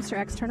enhance your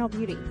external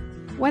beauty.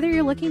 Whether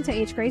you're looking to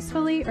age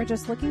gracefully or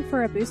just looking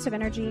for a boost of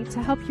energy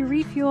to help you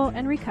refuel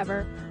and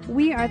recover,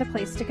 we are the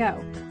place to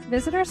go.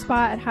 Visit our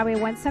spot at Highway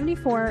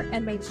 174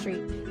 and Main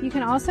Street. You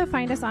can also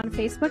find us on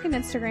Facebook and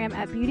Instagram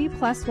at Beauty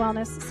Plus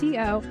Wellness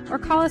CO or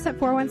call us at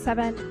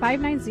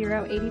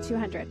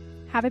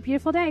 417-590-8200. Have a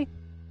beautiful day.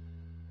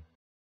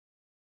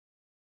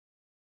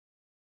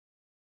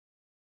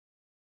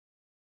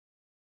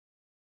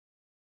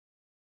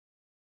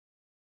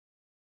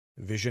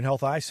 Vision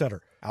Health Eye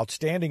Center.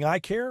 Outstanding eye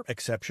care,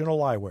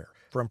 exceptional eyewear.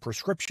 From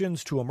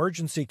prescriptions to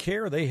emergency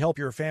care, they help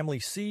your family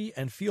see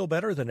and feel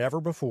better than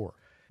ever before.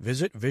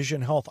 Visit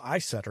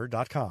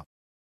visionhealtheyecenter.com.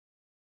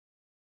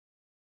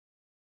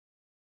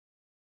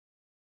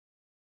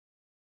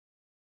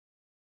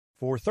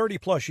 For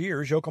 30-plus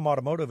years, Yoakum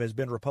Automotive has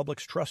been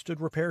Republic's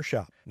trusted repair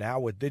shop. Now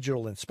with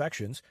digital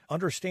inspections,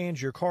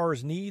 understands your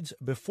car's needs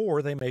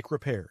before they make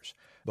repairs.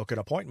 Book an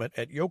appointment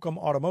at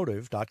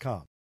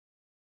yoakumautomotive.com.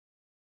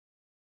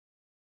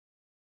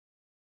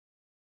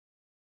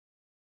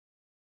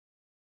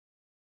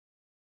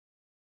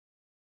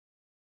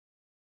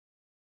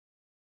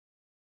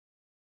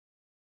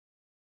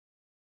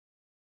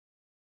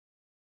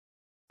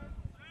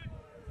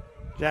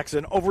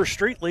 Jackson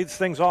Overstreet leads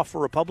things off for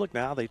Republic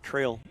now. They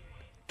trail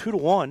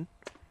 2-1.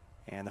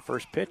 And the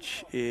first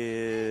pitch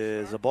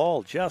is a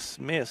ball just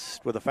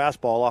missed with a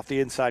fastball off the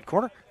inside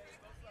corner.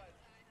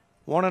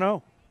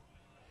 1-0.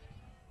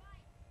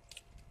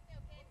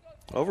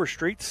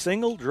 Overstreet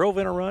single, drove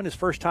in a run his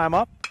first time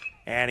up,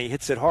 and he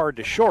hits it hard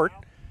to short.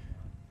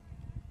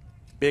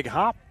 Big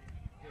hop.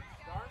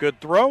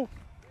 Good throw.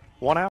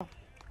 1 out.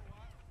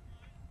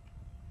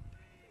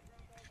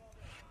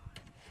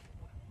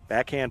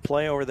 Backhand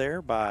play over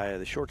there by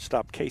the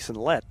shortstop, Case and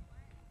Lett.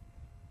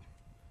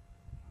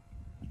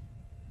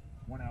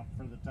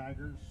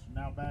 Tigers.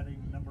 Now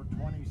batting number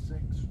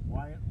 26,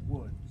 Wyatt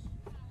Woods.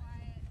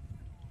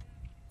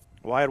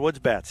 Wyatt Woods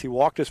bats. He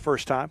walked his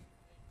first time.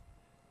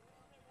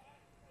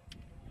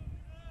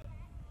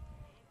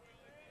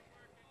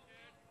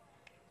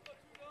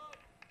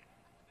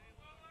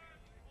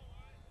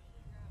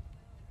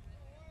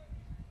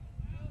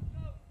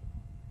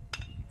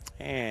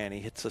 And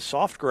he hits a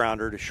soft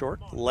grounder to short.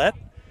 Lett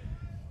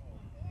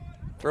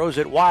throws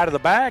it wide of the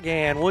bag,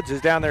 and Woods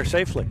is down there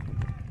safely.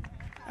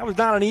 That was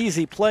not an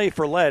easy play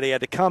for Lett. He had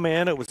to come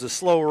in. It was a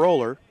slow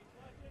roller.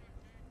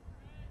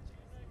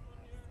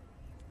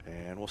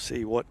 And we'll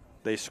see what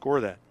they score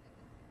that.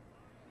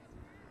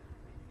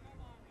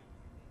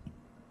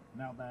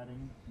 Now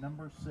batting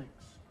number 6,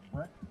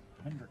 Brett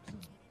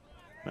Hendrickson.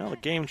 Well, the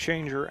game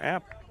changer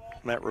app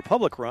that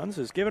Republic runs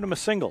is giving him a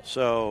single.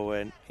 So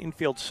an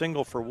infield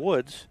single for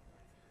Woods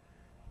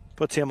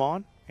puts him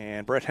on,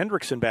 and Brett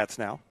Hendrickson bats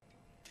now.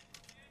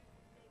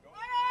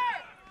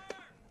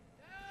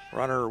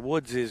 Runner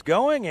Woods is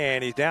going,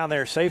 and he's down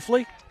there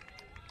safely.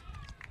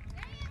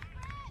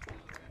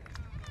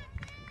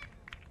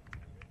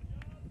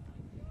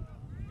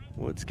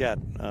 Woods got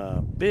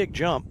a big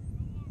jump,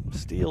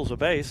 steals a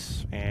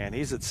base, and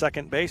he's at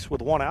second base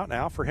with one out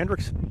now for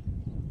Hendrickson.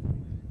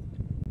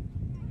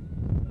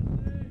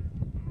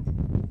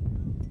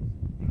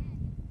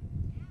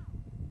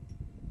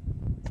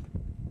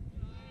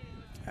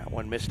 That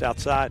one missed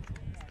outside.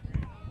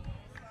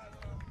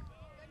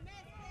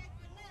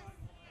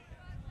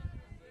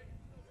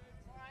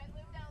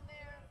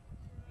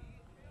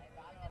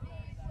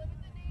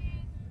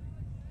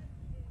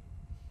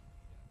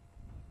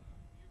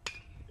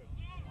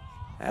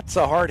 That's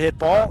a hard hit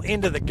ball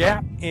into the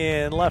gap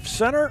in left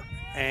center,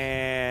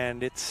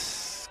 and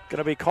it's going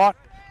to be caught,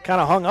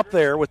 kind of hung up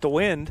there with the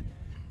wind.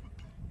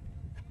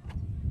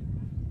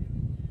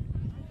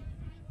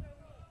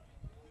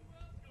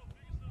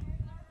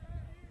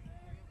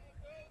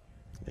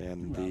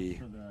 And the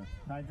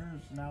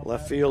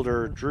left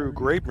fielder, Drew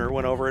Grabner,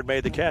 went over and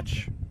made the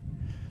catch.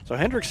 So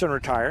Hendrickson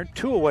retired,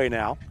 2 away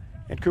now,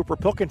 and Cooper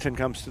Pilkington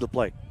comes to the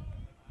plate.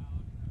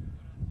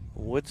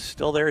 Woods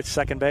still there at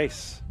second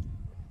base.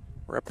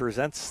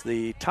 Represents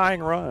the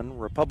tying run,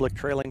 Republic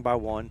trailing by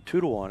 1,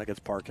 2-1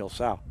 against Park Hill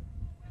South.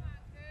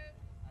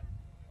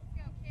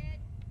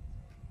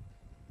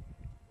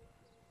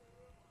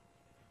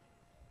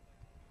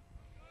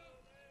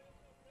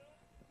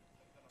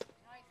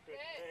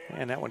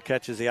 And that one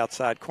catches the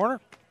outside corner.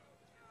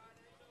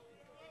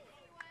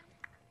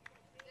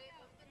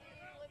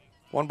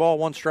 1 ball,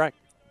 1 strike.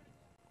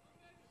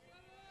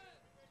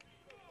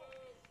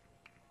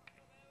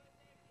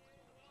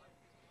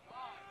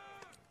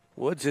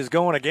 Woods is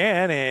going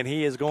again, and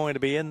he is going to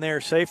be in there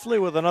safely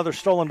with another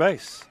stolen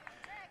base.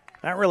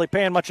 Not really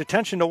paying much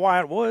attention to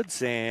Wyatt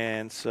Woods,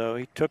 and so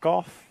he took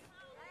off.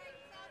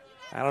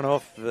 I don't know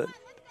if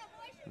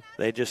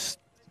they just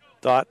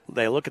thought,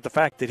 they look at the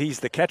fact that he's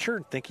the catcher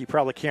and think he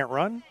probably can't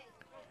run.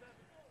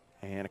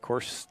 And, of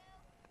course,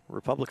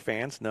 Republic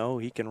fans know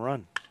he can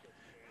run.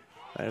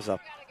 There's a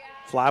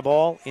fly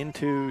ball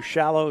into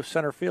shallow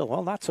center field.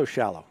 Well, not so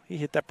shallow. He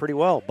hit that pretty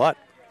well, but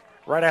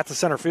right at the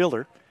center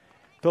fielder.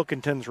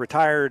 Pilkington's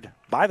retired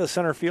by the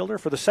center fielder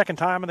for the second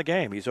time in the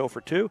game. He's 0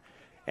 for 2,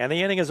 and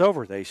the inning is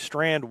over. They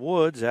strand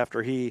Woods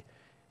after he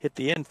hit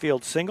the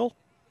infield single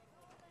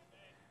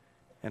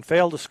and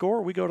failed to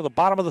score. We go to the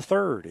bottom of the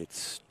third.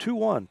 It's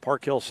 2-1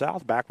 Park Hill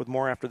South. Back with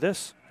more after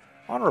this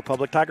on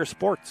Republic Tiger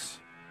Sports.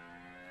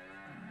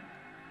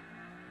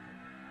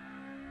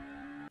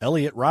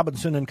 Elliott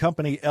Robinson and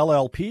Company,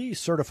 LLP,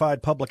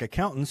 Certified Public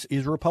Accountants,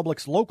 is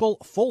Republic's local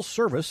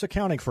full-service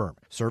accounting firm,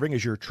 serving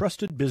as your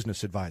trusted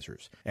business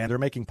advisors. And they're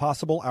making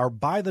possible our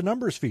By the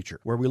Numbers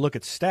feature, where we look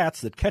at stats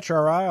that catch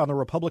our eye on the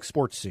Republic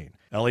sports scene.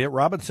 Elliott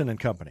Robinson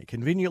and Company,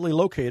 conveniently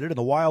located in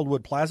the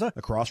Wildwood Plaza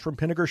across from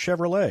Pinnaker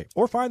Chevrolet,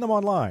 or find them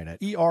online at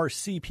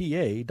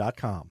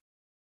ercpa.com.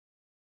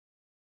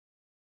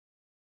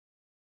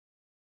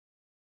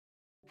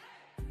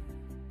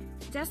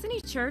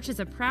 Destiny Church is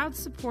a proud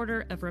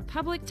supporter of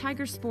Republic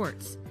Tiger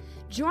Sports.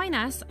 Join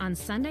us on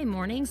Sunday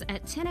mornings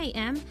at 10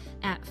 a.m.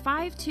 at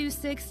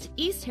 526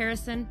 East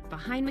Harrison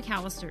behind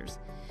McAllister's.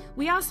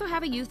 We also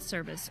have a youth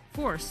service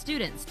for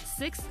students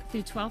 6th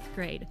through 12th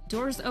grade.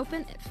 Doors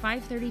open at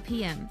 5:30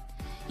 p.m.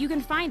 You can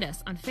find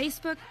us on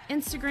Facebook,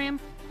 Instagram,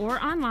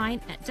 or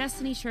online at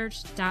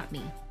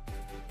destinychurch.me.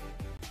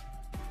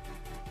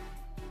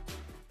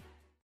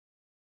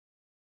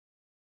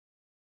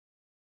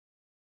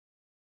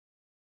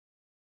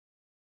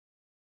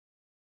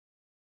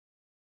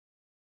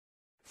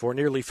 For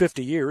nearly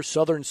 50 years,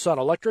 Southern Sun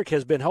Electric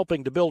has been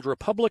helping to build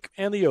Republic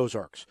and the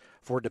Ozarks.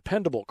 For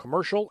dependable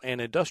commercial and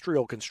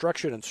industrial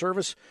construction and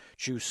service,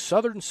 choose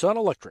Southern Sun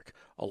Electric,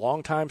 a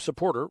longtime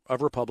supporter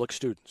of Republic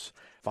students.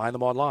 Find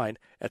them online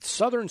at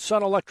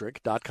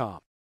southernsunelectric.com.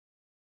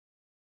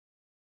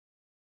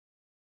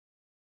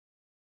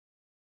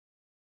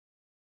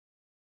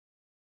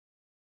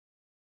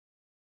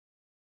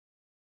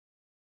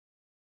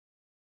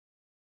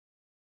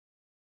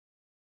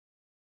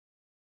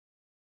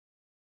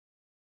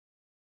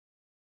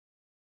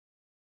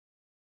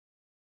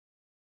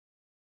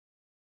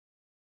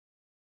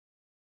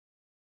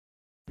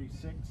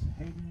 36,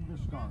 Hayden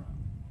Viscara.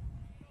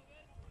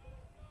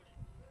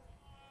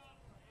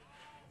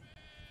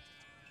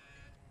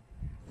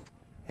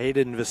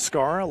 Hayden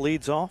Viscara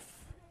leads off.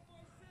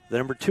 The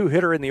number 2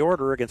 hitter in the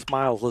order against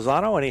Miles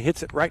Lozano, and he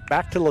hits it right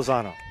back to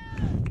Lozano.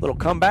 Little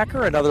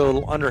comebacker, another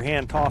little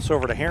underhand toss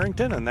over to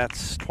Harrington, and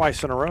that's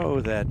twice in a row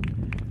that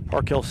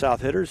Park Hill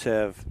South hitters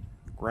have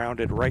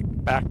grounded right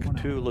back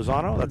to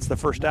Lozano. That's the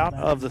first out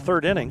of the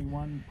third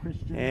inning.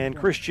 And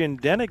Christian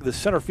Denig, the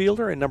center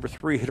fielder and number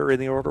 3 hitter in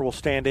the order, will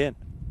stand in.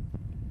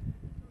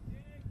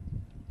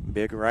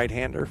 Big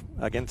right-hander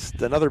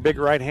against another big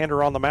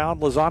right-hander on the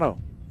mound, Lozano.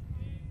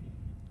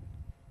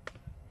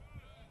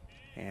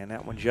 And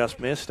that one just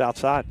missed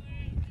outside.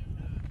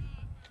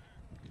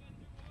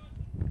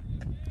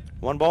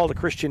 1 ball to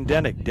Christian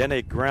Denig.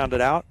 Denig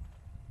grounded out,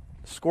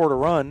 scored a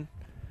run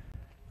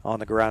on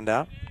the ground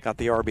out, got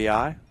the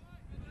RBI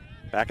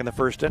back in the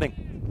first inning.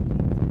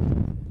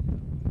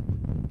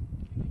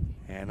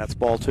 And that's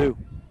ball 2.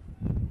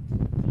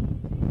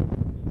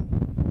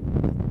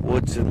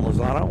 Woods and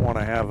Lozano want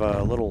to have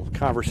a little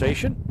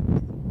conversation.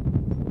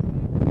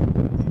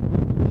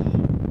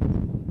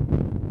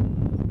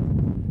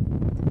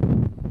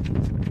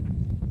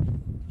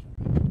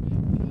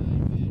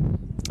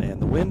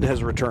 And the wind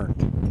has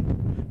returned.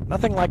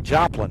 Nothing like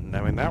Joplin.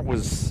 I mean, that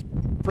was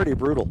pretty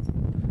brutal.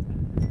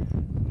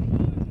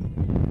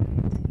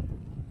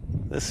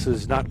 This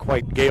is not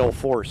quite gale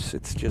force.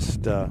 It's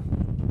just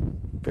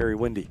very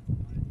windy.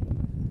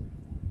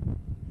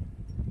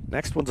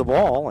 Next one's a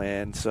ball,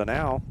 and so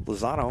now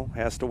Lozano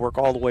has to work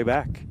all the way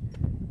back.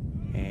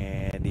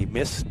 And he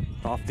missed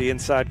off the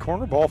inside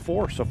corner, ball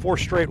 4. So 4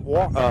 straight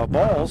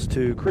balls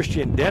to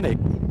Christian Denig.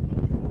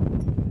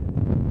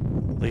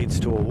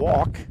 Leads to a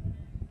walk.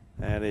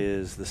 That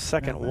is the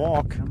second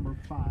walk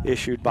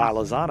issued by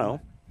Lozano.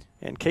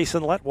 And Case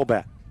Inlet will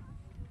bat.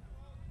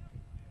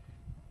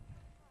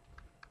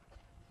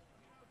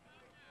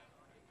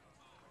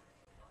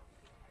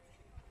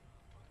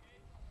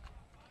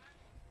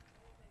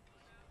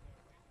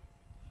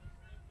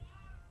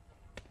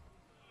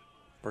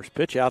 First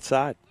pitch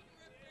outside.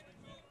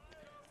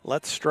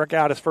 Letts struck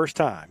out his first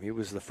time. He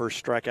was the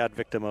first strikeout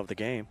victim of the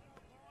game.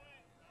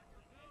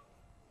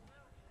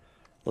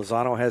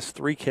 Lozano has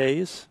 3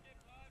 Ks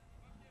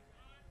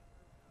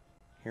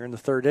here in the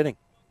third inning.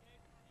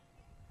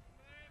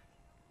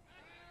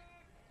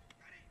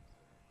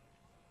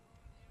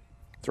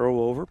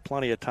 Throw over,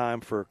 plenty of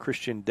time for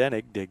Christian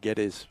Denig to get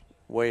his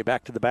way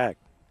back to the bag.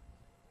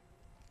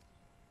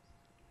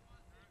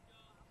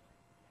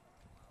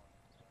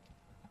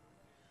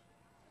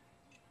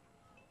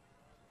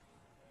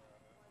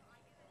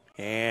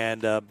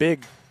 And a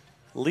big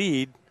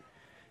lead.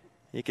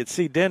 You could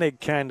see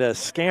Denig kind of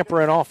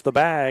scampering off the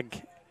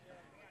bag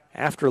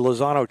after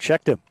Lozano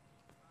checked him.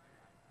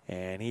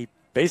 And he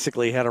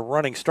basically had a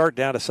running start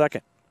down to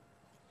second.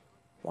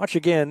 Watch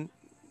again,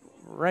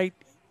 right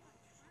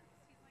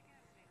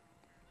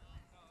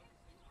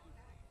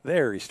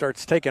there. He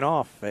starts taking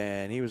off,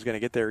 and he was going to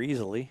get there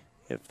easily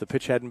if the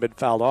pitch hadn't been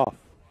fouled off.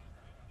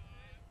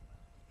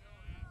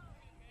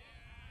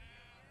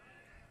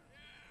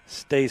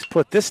 Stays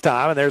put this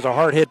time, and there's a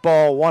hard hit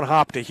ball, 1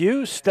 hop to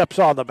Hughes, steps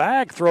on the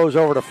bag, throws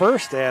over to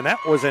first, and that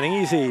was an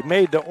easy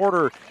made to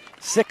order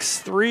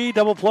 6-3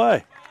 double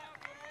play.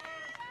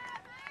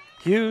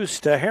 Hughes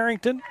to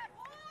Harrington,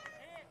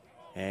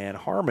 and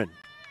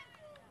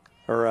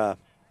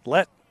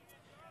Lett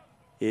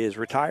is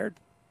retired.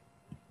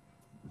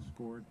 The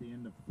score at the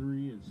end of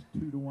 3 is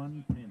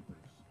 2-1 Panthers.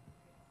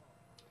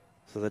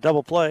 So the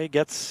double play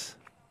gets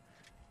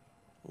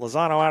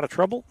Lozano out of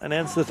trouble and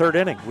ends the third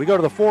inning. We go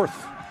to the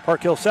fourth.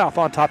 Park Hill South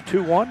on top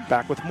 2-1.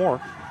 Back with more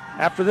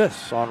after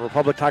this on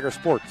Republic Tiger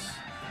Sports.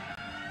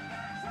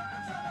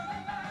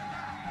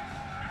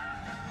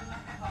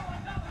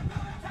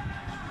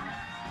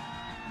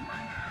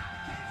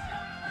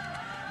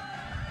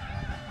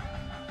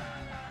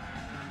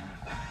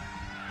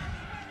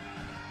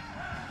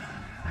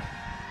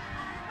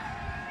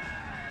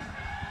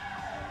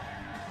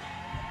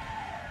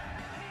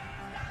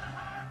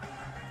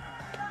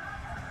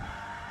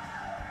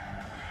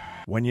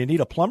 When you need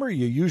a plumber,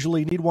 you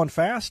usually need one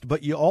fast,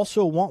 but you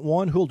also want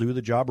one who'll do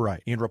the job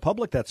right. In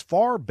Republic, that's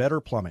Far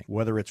Better Plumbing.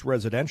 Whether it's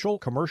residential,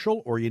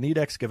 commercial, or you need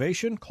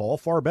excavation, call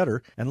Far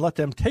Better and let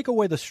them take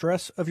away the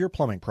stress of your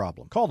plumbing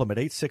problem. Call them at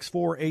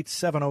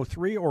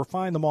 864-8703 or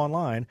find them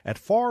online at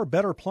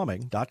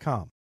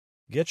farbetterplumbing.com.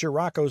 Get your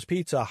Rocco's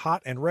Pizza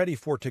hot and ready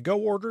for to-go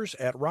orders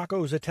at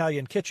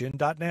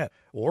roccositaliankitchen.net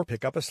or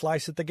pick up a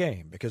slice at the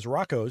game because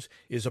Rocco's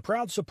is a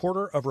proud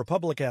supporter of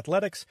Republic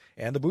Athletics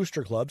and the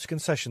Booster Club's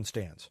concession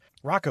stands.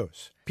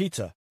 Rocco's,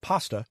 pizza,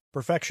 pasta,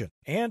 perfection,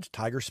 and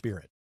Tiger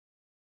Spirit.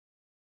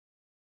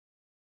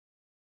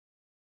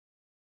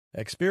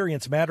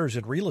 Experience matters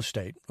in real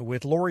estate.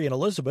 With Lori and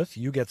Elizabeth,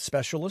 you get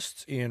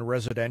specialists in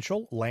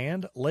residential,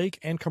 land, lake,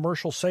 and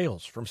commercial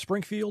sales from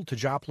Springfield to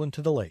Joplin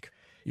to the lake.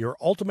 Your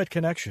ultimate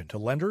connection to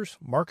lenders,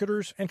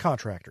 marketers, and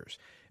contractors.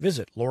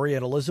 Visit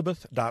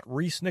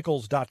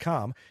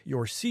loriandelizabeth.reesnichols.com,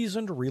 your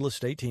seasoned real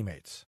estate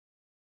teammates.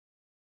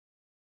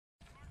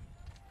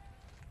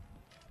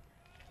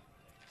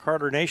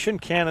 Carter Nation,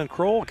 Cannon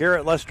Kroll,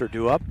 Garrett Lester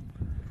due up.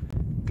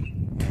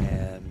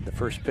 And the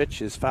first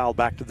pitch is fouled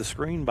back to the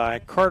screen by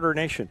Carter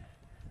Nation.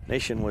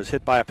 Nation was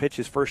hit by a pitch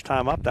his first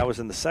time up. That was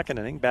in the second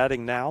inning.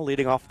 Batting now,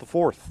 leading off the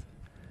fourth.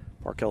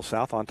 Park Hill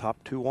South on top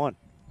 2-1.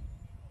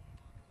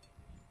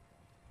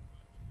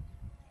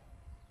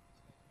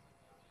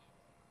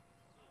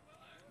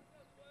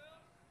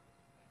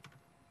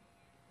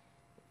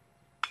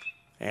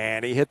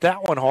 And he hit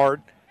that one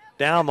hard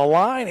down the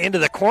line into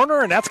the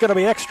corner, and that's going to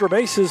be extra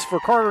bases for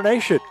Carter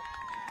Nation.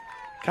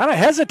 Kind of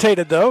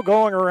hesitated, though,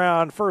 going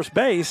around first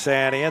base,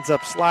 and he ends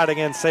up sliding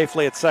in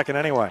safely at second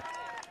anyway.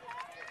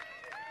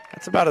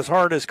 That's about as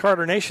hard as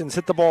Carter Nation's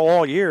hit the ball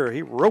all year.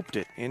 He roped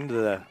it into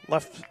the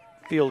left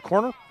field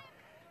corner,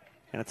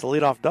 and it's a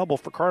leadoff double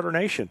for Carter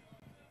Nation.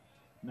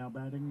 Now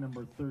batting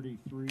number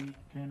 33,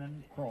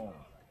 Cannon Kroll.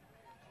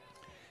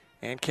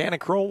 And Cannon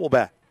Kroll will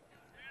bat.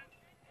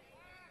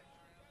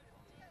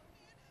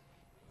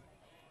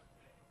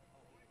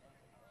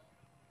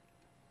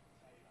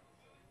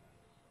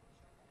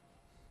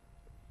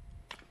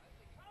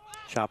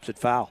 Chops it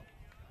foul.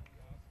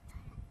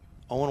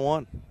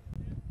 0-1.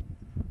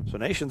 So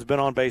Nation's been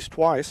on base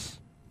twice.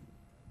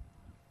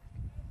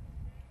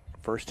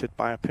 First hit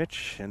by a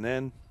pitch, and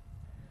then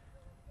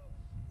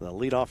the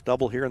leadoff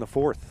double here in the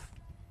fourth.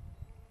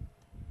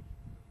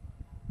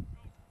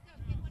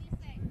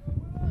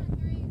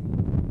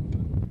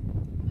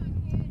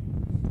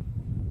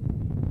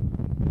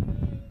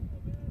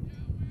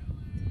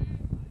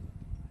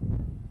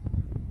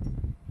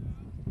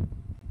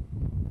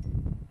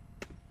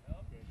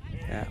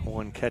 That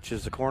one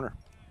catches the corner.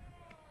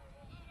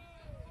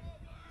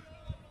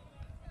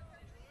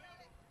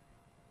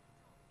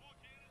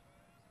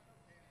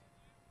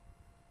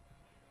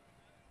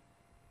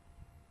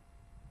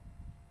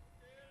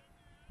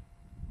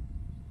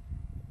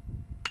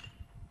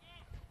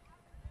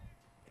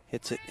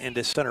 Hits it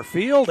into center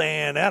field,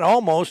 and that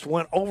almost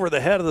went over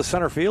the head of the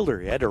center fielder.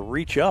 He had to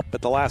reach up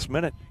at the last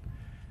minute.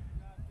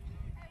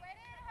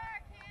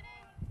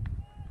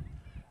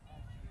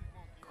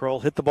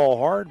 Kroll hit the ball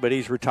hard, but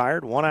he's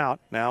retired. One out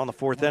now in the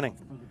fourth inning.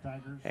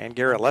 And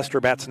Garrett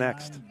Lester bats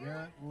next.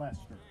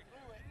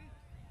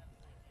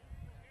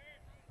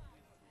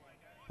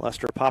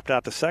 Lester popped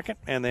out to second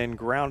and then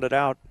grounded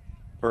out,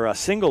 or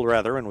singled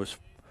rather, and was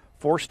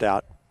forced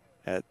out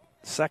at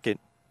second.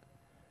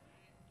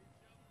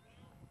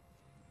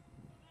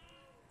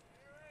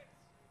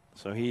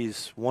 So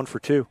he's 1 for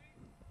 2.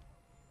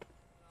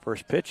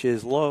 First pitch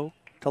is low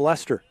to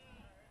Lester.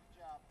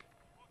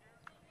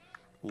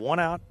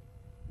 One out,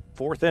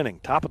 fourth inning,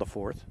 top of the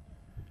fourth.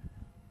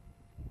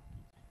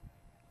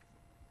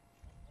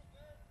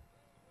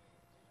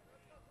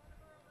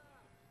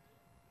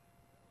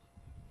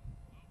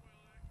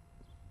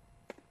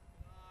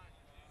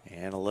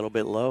 And a little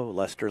bit low,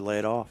 Lester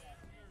laid off.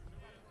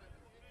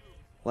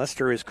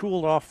 Lester has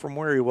cooled off from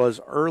where he was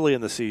early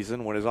in the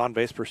season when his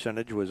on-base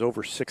percentage was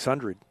over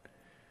 600.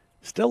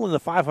 Still in the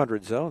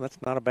 500 zone. That's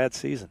not a bad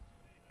season.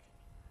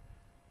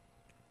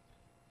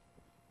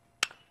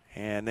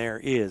 And there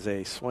is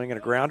a swing and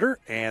a grounder.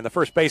 And the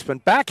first baseman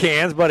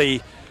backhands, but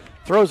he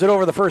throws it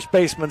over the first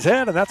baseman's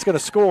head, and that's going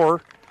to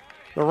score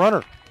the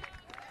runner.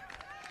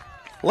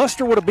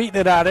 Lester would have beaten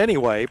it out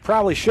anyway.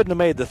 Probably shouldn't have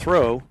made the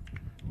throw.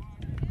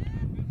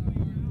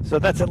 So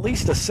that's at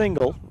least a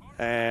single.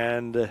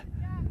 And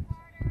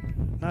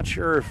not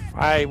sure if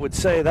I would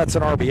say that's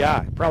an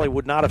RBI. Probably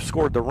would not have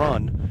scored the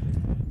run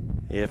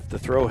if the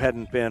throw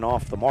hadn't been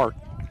off the mark.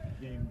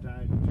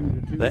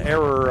 The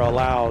error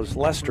allows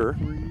Lester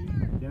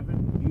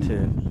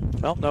to,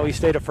 well, no, he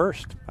stayed at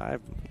first. I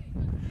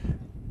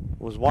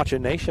was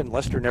watching Nation.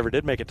 Lester never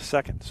did make it to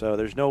second, so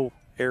there's no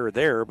error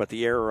there, but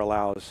the error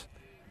allows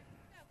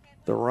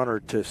the runner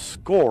to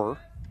score.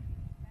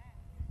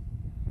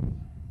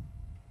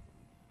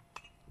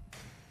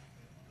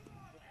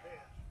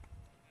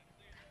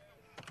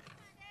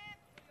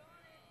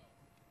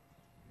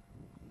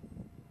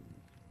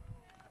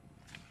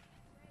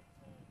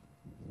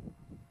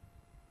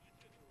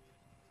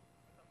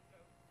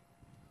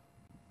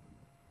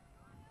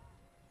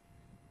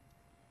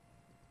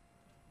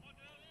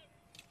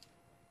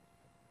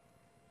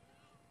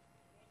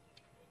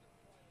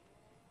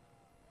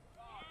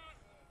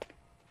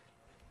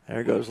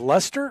 There goes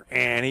Lester,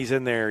 and he's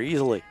in there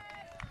easily.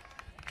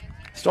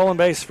 Stolen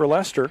base for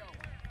Lester.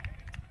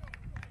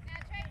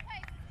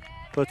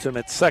 Puts him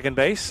at second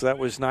base. That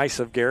was nice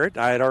of Garrett.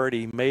 I had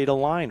already made a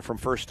line from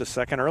first to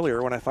second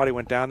earlier when I thought he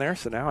went down there,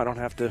 so now I don't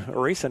have to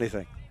erase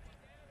anything.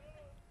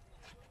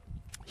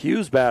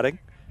 Hughes batting.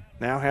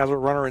 Now has a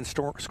runner in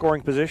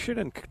scoring position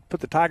and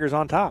put the Tigers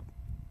on top.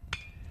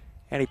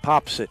 And he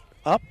pops it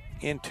up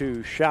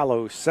into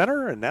shallow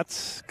center, and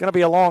that's going to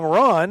be a long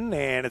run,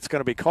 and it's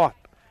going to be caught.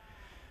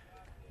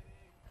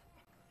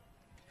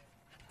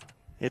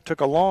 It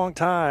took a long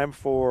time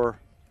for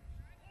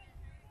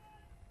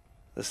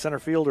the center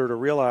fielder to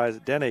realize,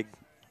 Denig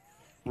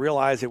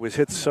realized it was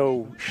hit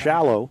so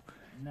shallow,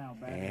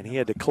 and he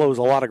had to close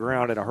a lot of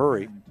ground in a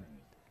hurry.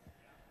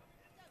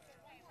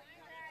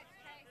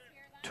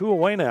 2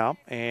 away now,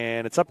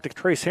 and it's up to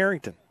Trace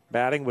Harrington,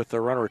 batting with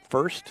the runner at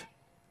first,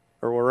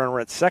 or a runner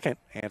at second,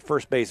 and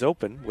first base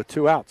open with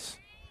 2 outs.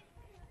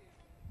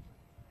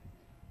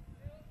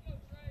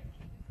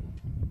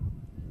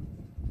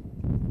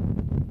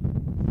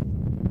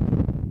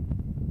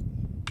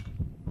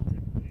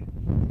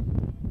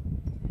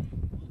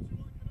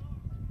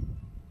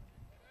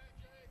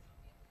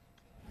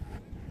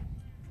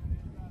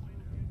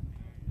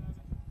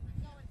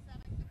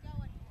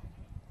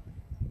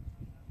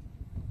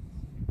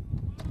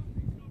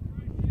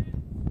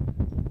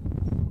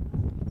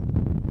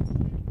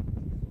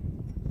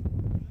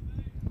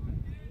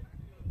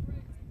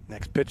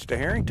 Next pitch to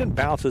Harrington,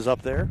 bounces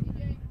up there.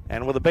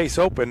 And with a base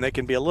open, they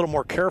can be a little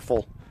more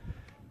careful.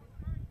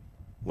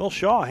 Will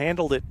Shaw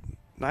handled it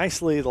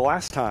nicely the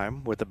last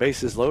time with the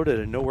bases loaded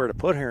and nowhere to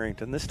put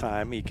Harrington. This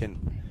time he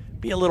can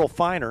be a little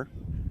finer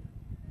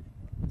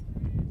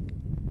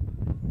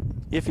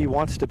if he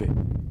wants to be.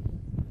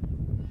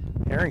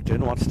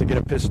 Harrington wants to get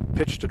a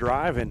pitch to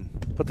drive and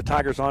put the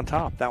Tigers on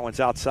top. That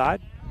one's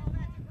outside.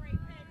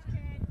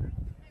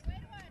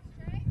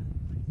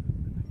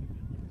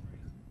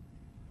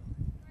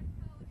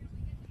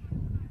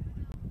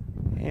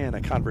 And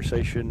a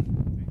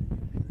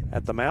conversation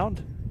at the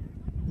mound.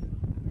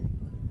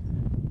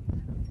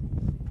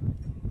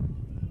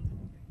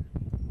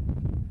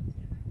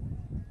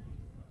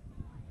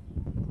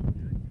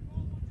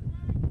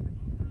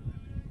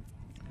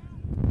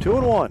 Two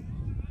and one.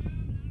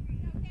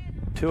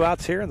 2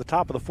 outs here in the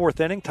top of the 4th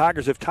inning.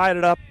 Tigers have tied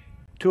it up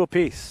 2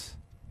 apiece.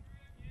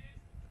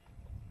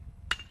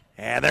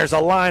 And there's a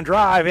line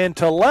drive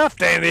into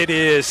left, and it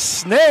is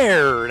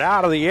snared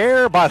out of the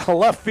air by the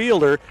left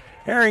fielder.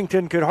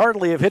 Harrington could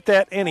hardly have hit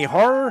that any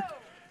harder,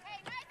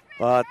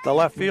 but the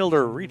left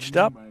fielder reached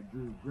up.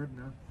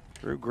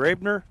 Drew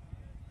Grabner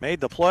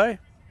made the play,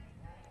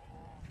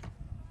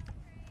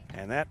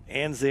 and that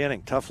ends the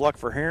inning. Tough luck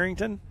for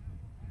Harrington,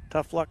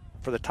 tough luck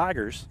for the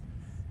Tigers,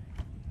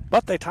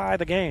 but they tie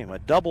the game. A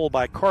double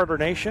by Carter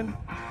Nation,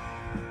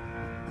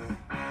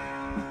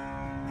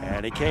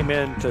 and he came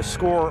in to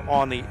score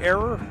on the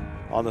error,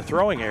 on the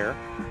throwing error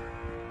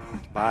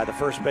by the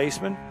first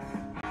baseman,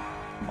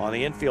 on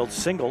the infield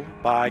single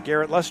by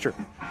Garrett Lester.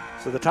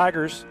 So the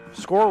Tigers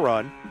score a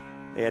run.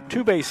 They had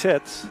 2 base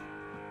hits.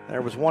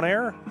 There was 1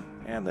 error,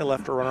 and they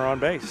left a runner on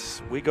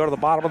base. We go to the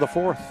bottom of the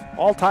 4th.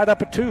 All tied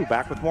up at 2.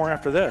 Back with more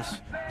after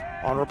this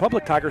on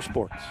Republic Tiger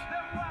Sports.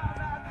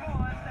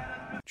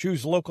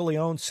 Choose locally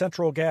owned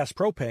Central Gas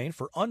Propane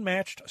for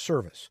unmatched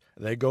service.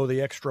 They go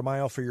the extra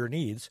mile for your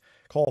needs.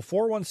 Call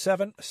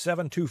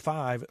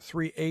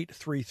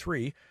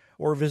 417-725-3833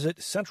 or visit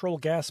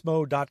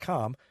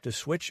centralgasmo.com to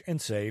switch and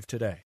save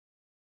today.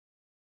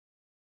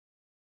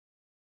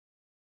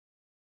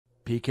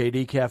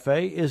 PKD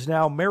Cafe is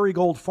now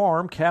Marigold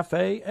Farm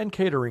Cafe and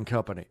Catering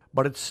Company,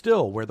 but it's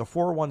still where the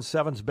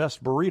 417's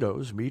best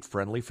burritos meet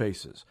friendly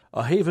faces.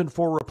 A haven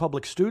for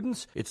Republic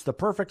students, it's the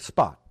perfect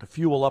spot to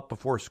fuel up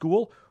before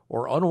school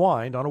or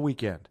unwind on a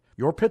weekend.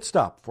 Your pit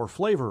stop for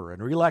flavor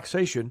and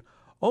relaxation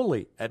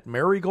only at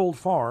Marigold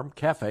Farm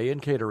Cafe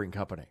and Catering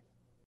Company.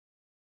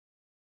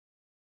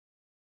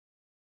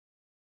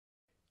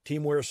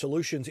 Teamwear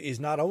Solutions is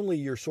not only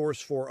your source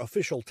for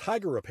official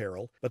Tiger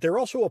apparel, but they're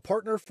also a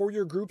partner for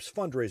your group's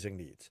fundraising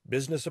needs.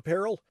 Business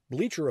apparel,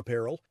 bleacher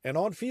apparel, and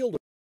on-field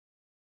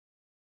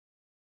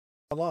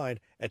online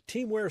at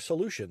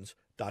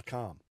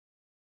teamwearsolutions.com.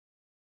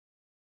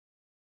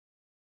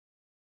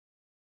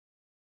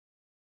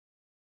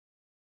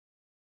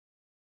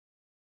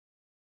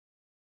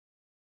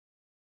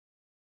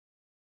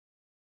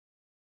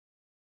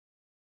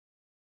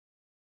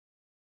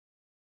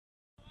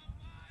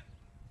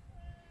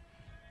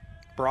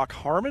 Brock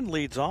Harmon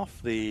leads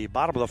off the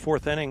bottom of the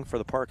 4th inning for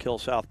the Park Hill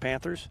South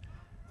Panthers.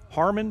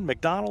 Harmon,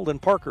 McDonald, and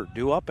Parker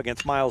due up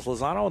against Miles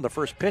Lozano, and the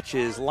first pitch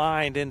is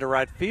lined into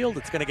right field.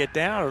 It's going to get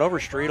down, and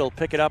Overstreet will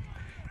pick it up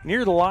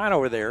near the line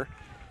over there,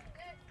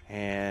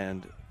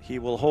 and he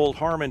will hold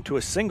Harmon to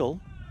a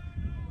single.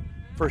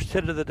 First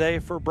hit of the day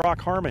for Brock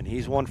Harmon.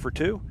 He's 1 for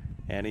 2,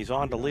 and he's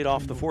on to lead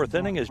off the 4th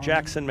inning as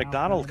Jackson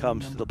McDonald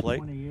comes to the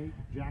plate.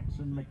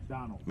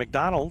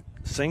 McDonald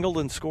singled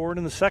and scored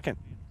in the 2nd.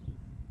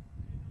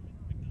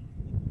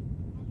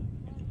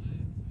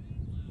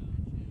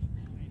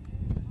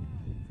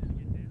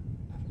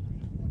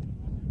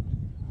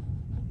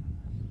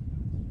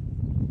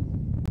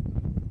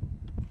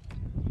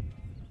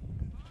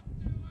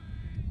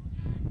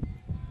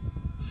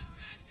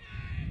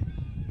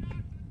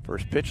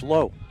 First pitch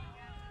low.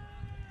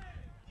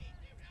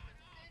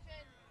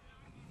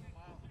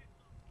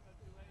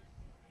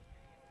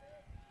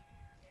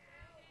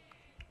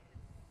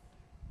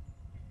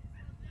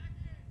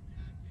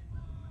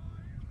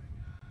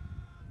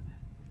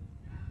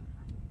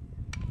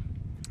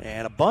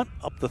 And a bunt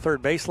up the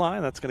third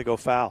baseline. That's going to go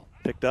foul.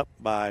 Picked up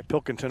by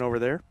Pilkington over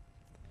there.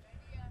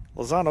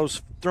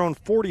 Lozano's thrown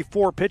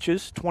 44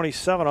 pitches,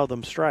 27 of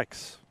them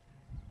strikes.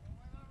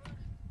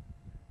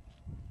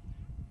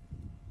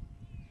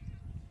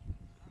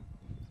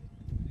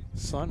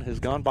 Sun has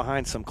gone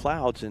behind some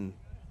clouds in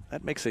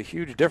that makes a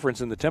huge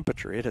difference in the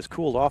temperature. It has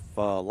cooled off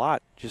a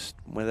lot just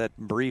with that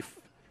brief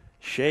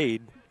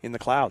shade in the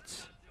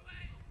clouds.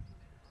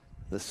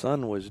 The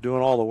sun was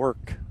doing all the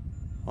work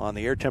on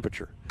the air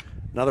temperature.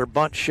 Another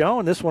bunt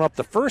shown. This one up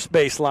the first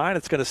baseline.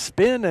 It's going to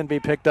spin and be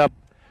picked up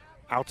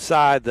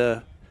outside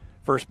the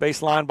first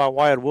baseline by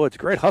Wyatt Woods.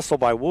 Great hustle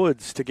by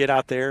Woods to get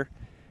out there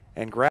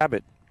and grab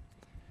it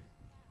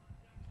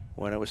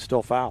when it was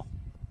still foul.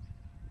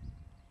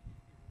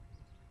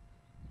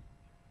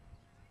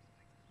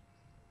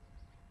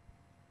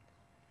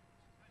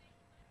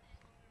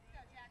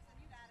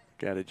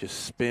 Got to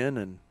just spin,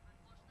 and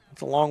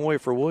it's a long way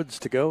for Woods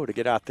to go to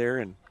get out there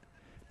and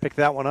pick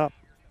that one up.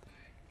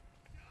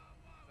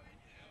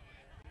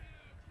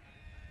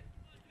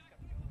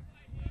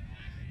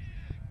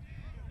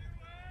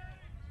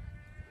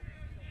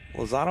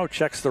 Lozano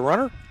checks the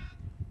runner.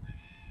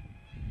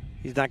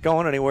 He's not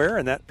going anywhere,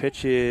 and that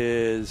pitch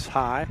is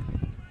high.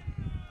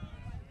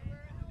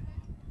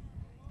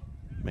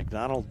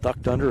 McDonald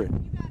ducked under it.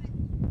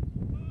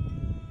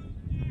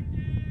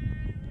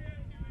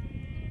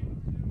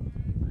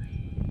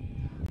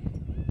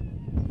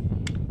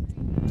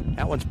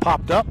 That one's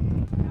popped up.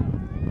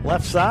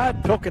 Left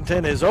side,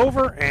 Pilkington is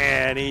over,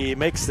 and he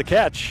makes the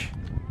catch.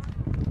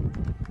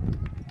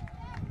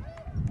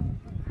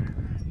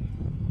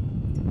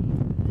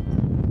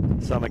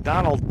 So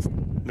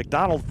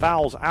McDonald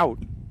fouls out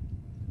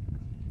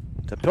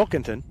to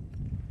Pilkington,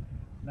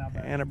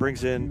 and it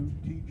brings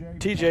in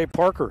T.J.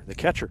 Parker, the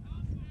catcher.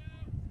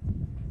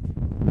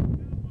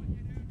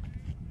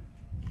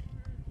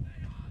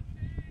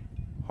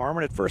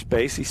 Harmon at first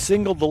base. He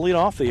singled the lead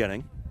off the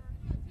inning.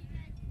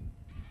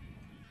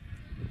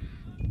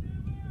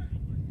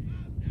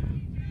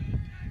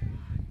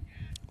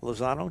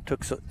 Lozano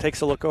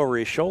takes a look over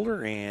his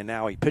shoulder, and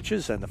now he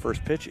pitches, and the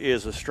first pitch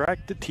is a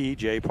strike to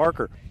T.J.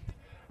 Parker.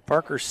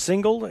 Parker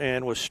singled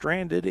and was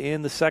stranded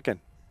in the second.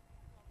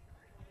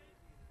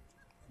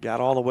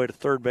 Got all the way to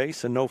third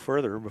base and no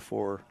further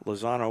before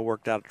Lozano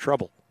worked out of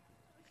trouble.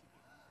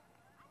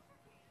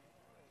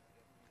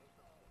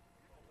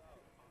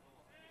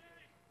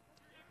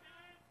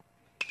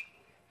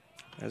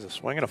 There's a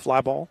swing and a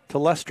fly ball to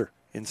Lester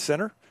in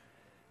center.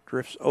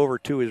 Drifts over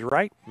to his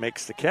right,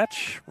 makes the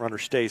catch. Runner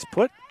stays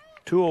put.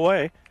 2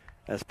 away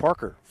as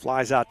Parker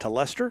flies out to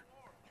Lester.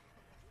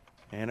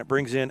 And it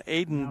brings in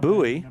Aiden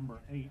Bowie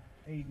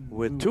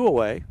with 2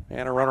 away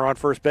and a runner on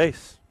first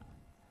base.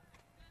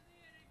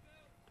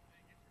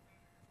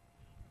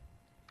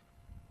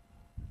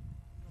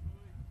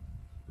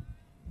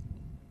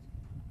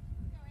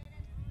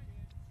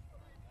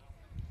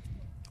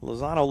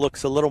 Lozano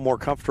looks a little more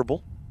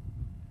comfortable.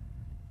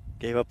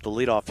 Gave up the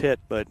leadoff hit,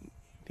 but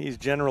he's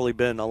generally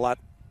been a lot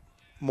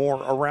more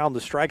around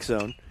the strike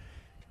zone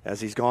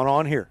as he's gone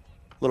on here.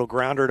 Little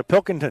grounder to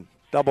Pilkington.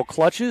 Double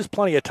clutches,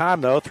 plenty of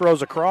time though.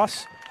 Throws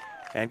across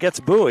and gets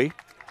Bowie.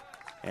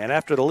 And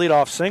after the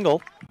leadoff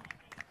single,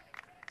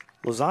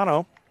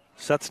 Lozano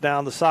sets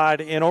down the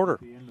side in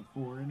order.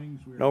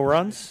 No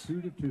runs,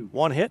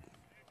 1 hit,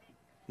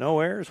 no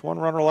errors, 1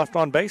 runner left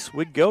on base.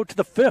 We go to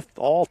the 5th,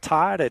 all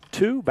tied at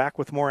 2. Back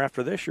with more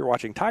after this. You're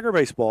watching Tiger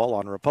Baseball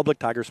on Republic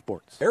Tiger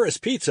Sports. Harris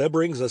Pizza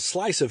brings a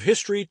slice of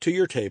history to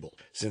your table.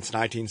 Since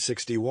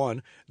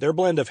 1961, their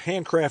blend of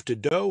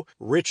handcrafted dough,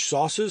 rich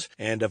sauces,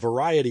 and a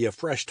variety of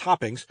fresh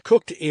toppings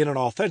cooked in an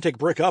authentic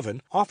brick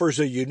oven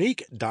offers a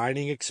unique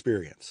dining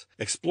experience.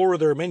 Explore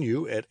their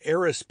menu at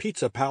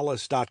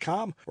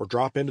HarrisPizzaPalace.com or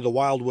drop into the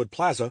Wildwood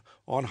Plaza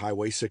on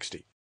Highway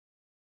 60.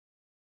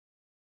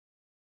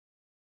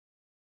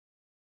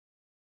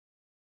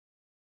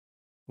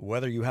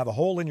 Whether you have a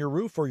hole in your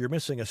roof or you're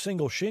missing a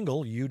single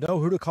shingle, you know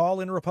who to call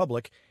in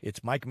Republic.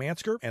 It's Mike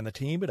Mansker and the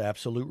team at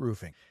Absolute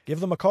Roofing. Give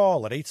them a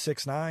call at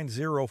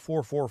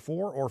 869-0444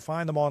 or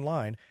find them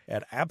online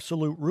at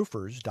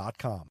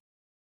absoluteroofers.com.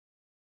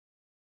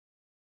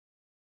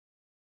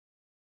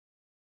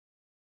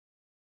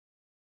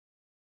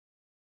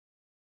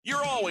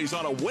 You're always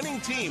on a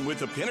winning team with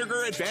the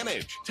Pinnaker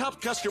Advantage.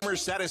 Top customer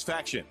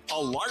satisfaction, a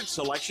large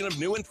selection of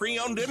new and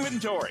pre-owned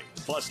inventory,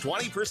 plus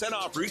 20%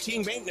 off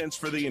routine maintenance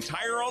for the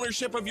entire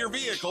ownership of your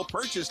vehicle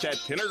purchased at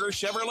Pinnaker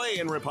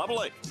Chevrolet in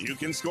Republic. You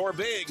can score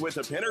big with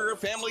the Pinnaker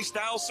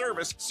family-style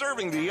service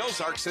serving the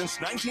Ozarks since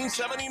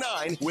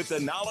 1979 with the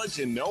knowledge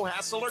and no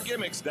hassle or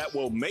gimmicks that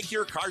will make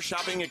your car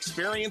shopping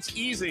experience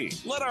easy.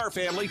 Let our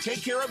family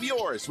take care of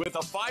yours with a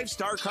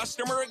 5-star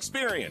customer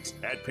experience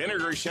at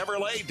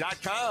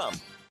PinnakerChevrolet.com.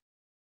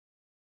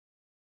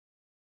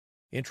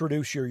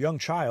 Introduce your young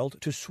child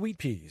to Sweet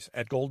Peas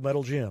at Gold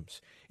Medal Gyms.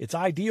 It's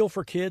ideal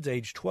for kids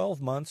aged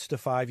 12 months to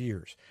 5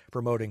 years,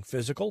 promoting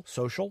physical,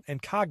 social,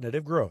 and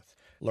cognitive growth.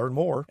 Learn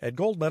more at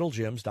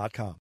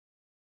goldmedalgyms.com.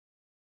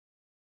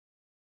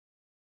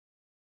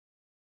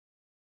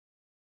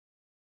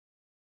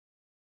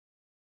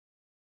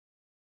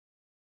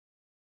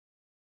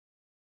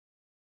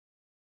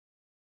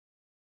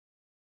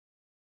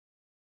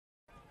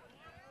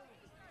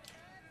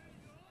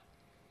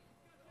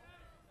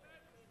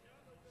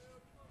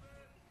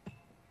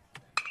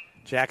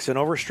 Jackson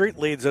Overstreet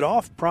leads it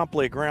off,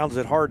 promptly grounds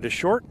it hard to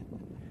short.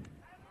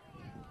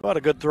 But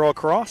a good throw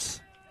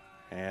across.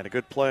 And a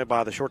good play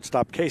by the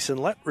shortstop, Case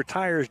Inlet.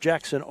 Retires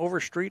Jackson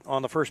Overstreet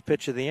on the first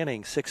pitch of the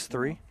inning,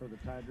 6-3.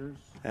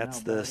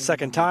 That's the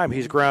second time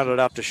he's grounded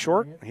out to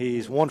short.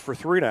 He's 1 for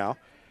 3 now.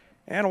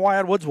 And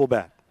Wyatt Woods will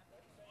bat.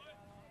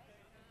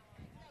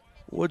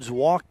 Woods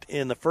walked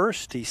in the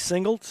first. He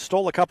singled,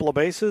 stole a couple of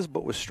bases,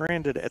 but was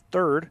stranded at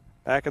third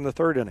back in the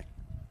third inning.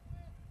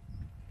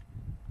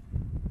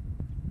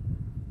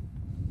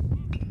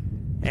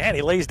 And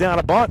he lays down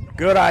a bunt.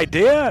 Good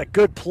idea.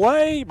 Good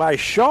play by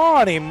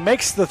Shaw, and he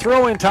makes the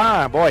throw in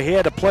time. Boy, he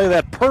had to play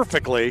that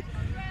perfectly.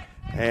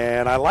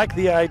 And I like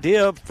the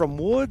idea from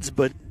Woods,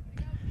 but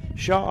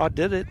Shaw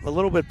did it a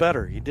little bit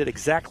better. He did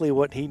exactly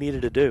what he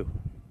needed to do.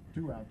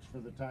 2 outs for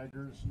the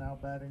Tigers. Now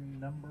batting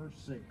number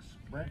 6,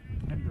 Brett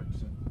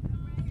Hendrickson.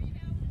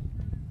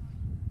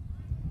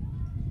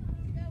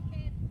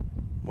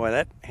 Boy,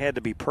 that had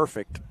to be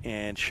perfect,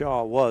 and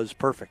Shaw was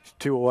perfect.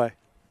 2 away.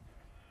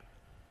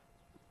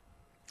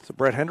 So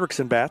Brett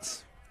Hendrickson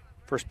bats.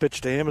 First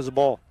pitch to him is a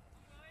ball.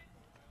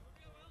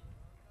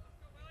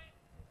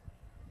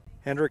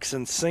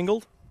 Hendrickson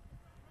singled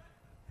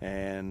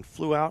and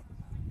flew out,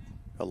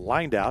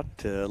 lined out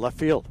to left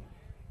field.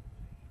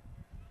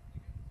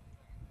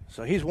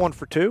 So he's 1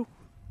 for 2,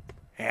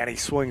 and he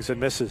swings and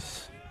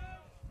misses.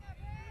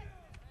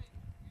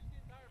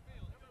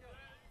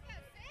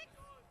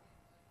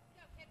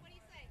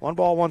 One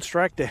ball, one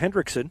strike to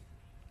Hendrickson.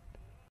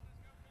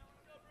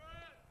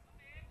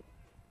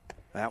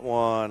 That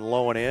one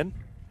low and in.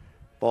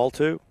 Ball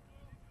 2.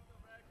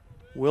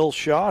 Will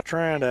Shaw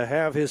trying to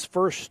have his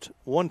first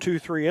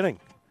 1-2-3 inning.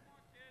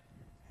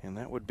 And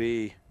that would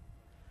be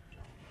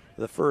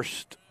the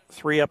first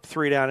 3-up,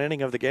 3-down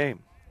inning of the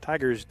game.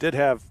 Tigers did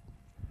have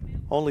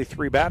only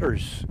 3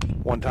 batters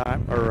one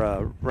time,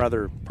 or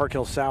rather Park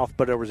Hill South,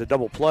 but there was a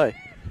double play.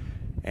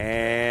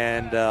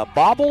 And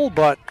bobble,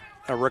 but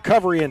a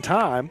recovery in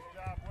time.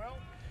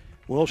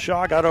 Will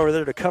Shaw got over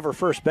there to cover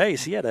first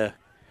base. He had a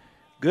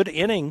good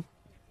inning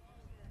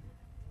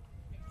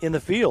in the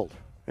field,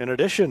 in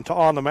addition to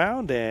on the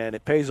mound, and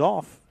it pays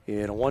off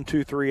in a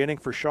 1-2-3 inning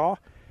for Shaw.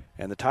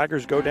 And the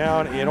Tigers go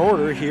down in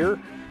order here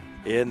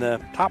in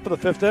the top of the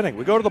 5th inning.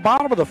 We go to the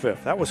bottom of the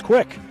 5th. That was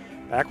quick.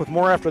 Back with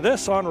more after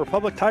this on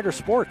Republic Tiger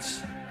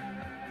Sports.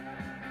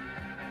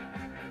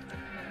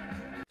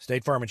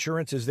 State Farm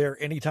Insurance is there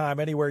anytime,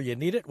 anywhere you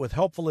need it with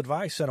helpful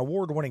advice and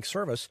award-winning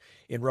service.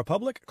 In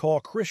Republic, call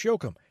Chris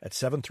Yoakum at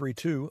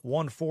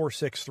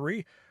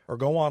 732-1463 or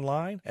go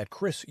online at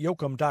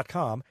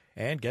chrisyoakum.com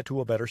and get to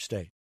a better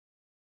state.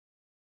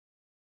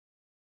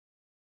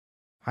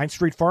 Heinz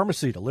Street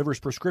Pharmacy delivers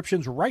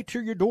prescriptions right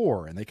to your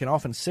door, and they can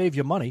often save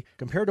you money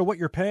compared to what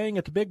you're paying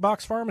at the big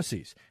box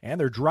pharmacies.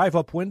 And their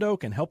drive-up window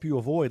can help you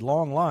avoid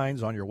long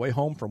lines on your way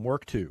home from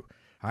work, too.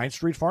 Heinz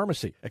Street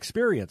Pharmacy.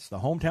 Experience the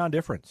hometown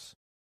difference.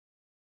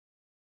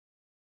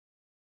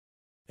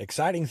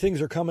 Exciting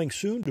things are coming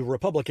soon to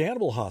Republic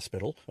Animal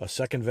Hospital, a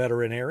second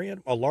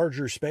veterinarian, a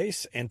larger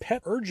space, and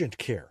pet urgent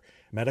care.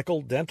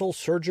 Medical, dental,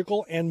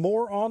 surgical, and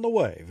more on the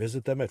way.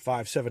 Visit them at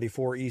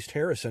 574 East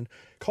Harrison.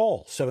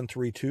 Call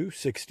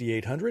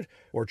 732-6800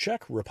 or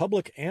check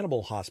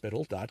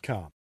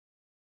republicanimalhospital.com.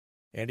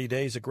 Any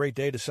day is a great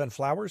day to send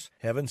flowers.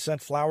 Heaven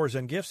Sent Flowers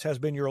and Gifts has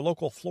been your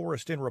local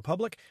florist in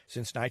Republic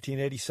since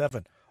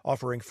 1987,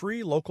 offering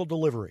free local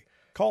delivery.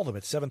 Call them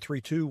at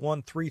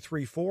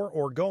 732-1334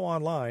 or go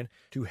online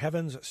to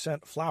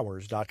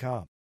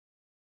heavenssentflowers.com.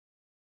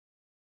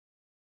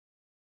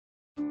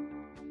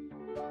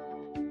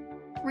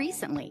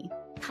 Recently,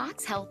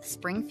 Cox Health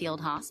Springfield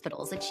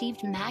Hospitals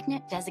achieved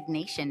Magnet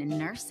designation in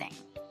nursing,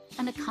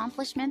 an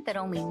accomplishment that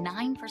only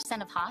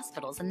 9% of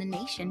hospitals in the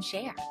nation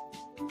share.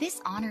 This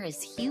honor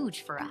is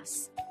huge for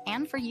us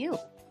and for you,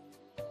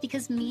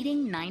 because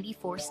meeting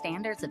 94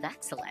 standards of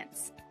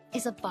excellence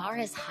is a bar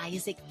as high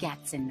as it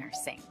gets in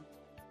nursing.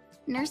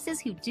 Nurses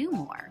who do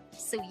more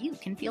so you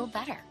can feel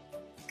better.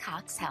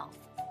 Cox Health.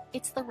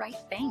 It's the right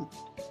thing.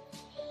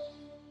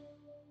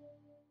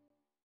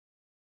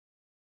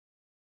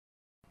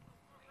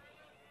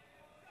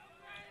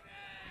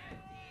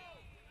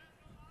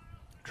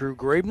 Drew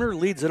Grabner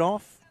leads it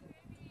off.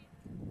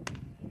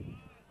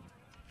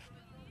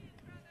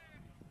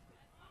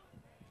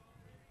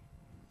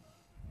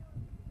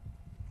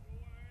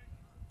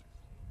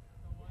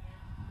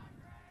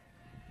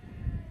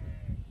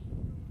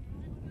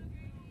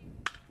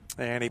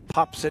 And he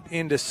pops it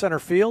into center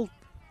field.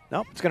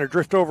 Nope, it's going to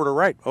drift over to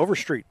right.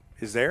 Overstreet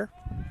is there.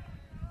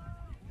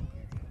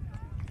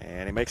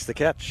 And he makes the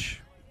catch.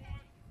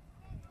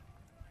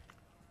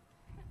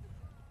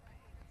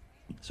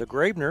 So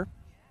Grabner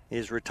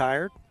is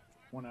retired.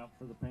 1 out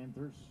for the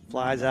Panthers.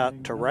 Flies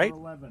out to right.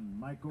 11,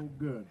 Michael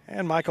Good.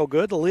 And Michael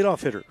Good, the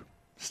leadoff hitter,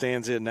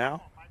 stands in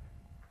now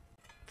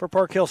for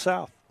Park Hill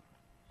South.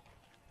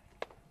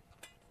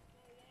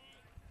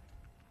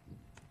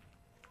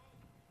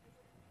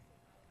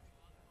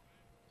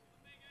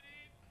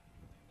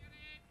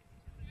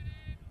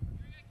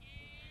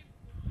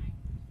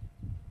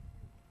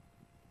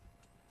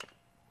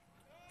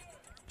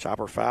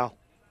 Chopper foul.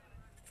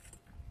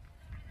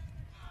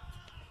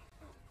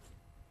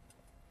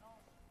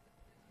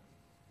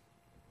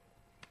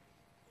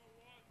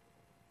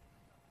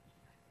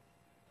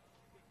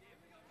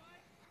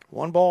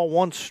 1 ball,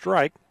 1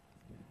 strike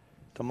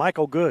to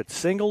Michael Good.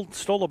 Singled,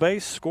 stole a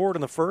base, scored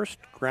in the first,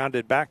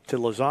 grounded back to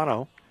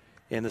Lozano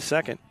in the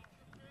second.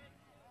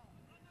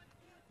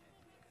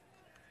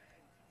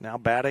 Now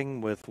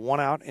batting with 1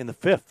 out in the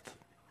 5th.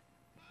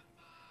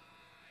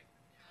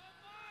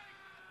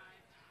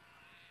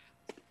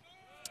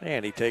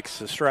 And he takes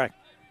the strike.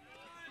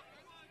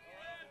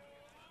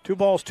 2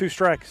 balls, 2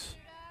 strikes.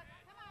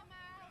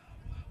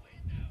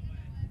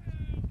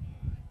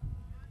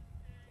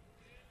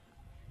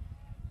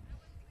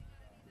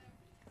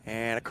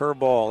 And a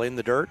curveball in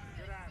the dirt.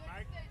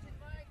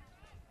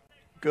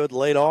 Good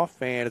laid off,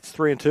 and it's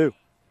 3-2.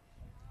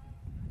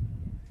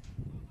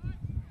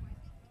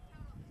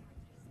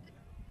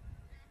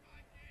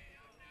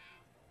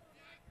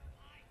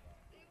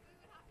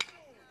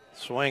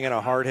 Swinging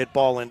a hard hit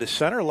ball into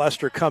center.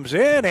 Lester comes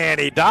in, and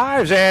he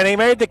dives, and he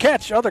made the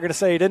catch. Oh, they're going to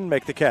say he didn't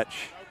make the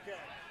catch.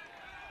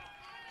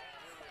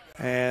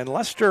 And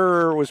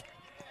Lester was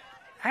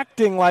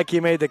acting like he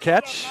made the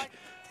catch.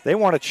 They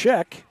want to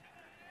check,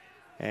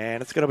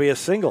 and it's going to be a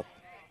single.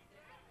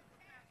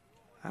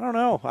 I don't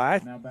know.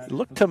 It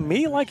looked to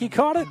me like he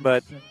caught it,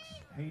 but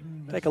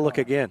take a look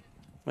again.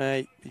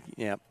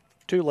 Yeah,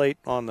 too late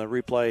on the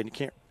replay, and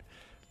you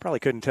probably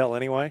couldn't tell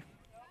anyway.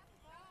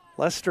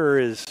 Lester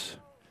is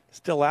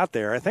still out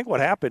there. I think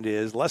what happened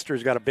is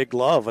Lester's got a big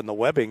glove, and the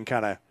webbing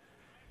kind of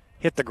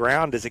hit the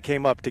ground as it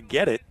came up to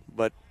get it,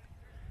 but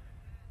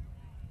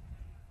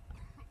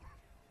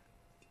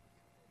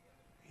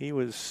he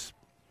was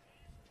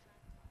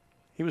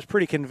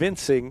pretty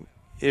convincing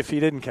if he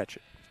didn't catch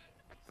it.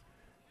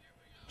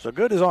 So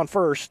Good is on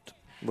first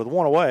with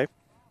 1 away.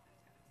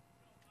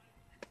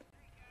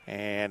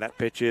 And that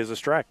pitch is a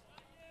strike.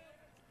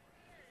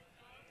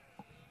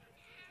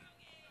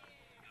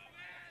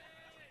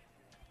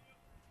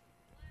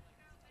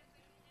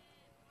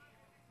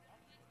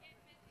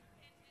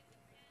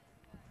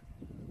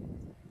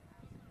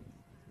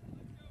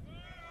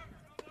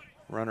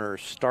 Runner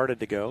started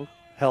to go,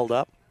 held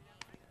up.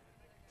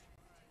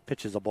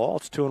 Pitches a ball.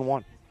 It's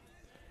 2-1.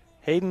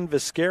 Hayden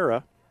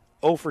Vizquera,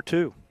 0 for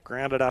 2.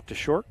 Grounded out to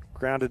short,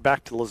 grounded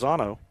back to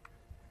Lozano.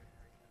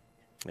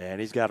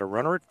 And he's got a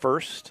runner at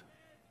first.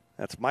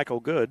 That's Michael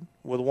Good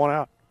with 1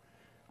 out.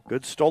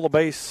 Good stole a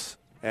base,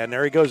 and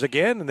there he goes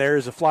again, and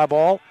there's a fly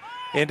ball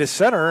into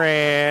center,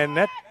 and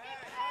that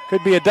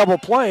could be a double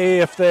play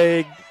if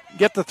they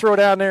get the throw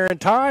down there in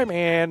time,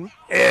 and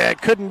it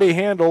couldn't be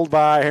handled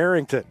by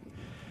Harrington.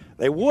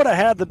 They would have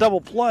had the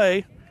double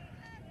play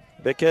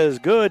because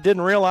Good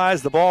didn't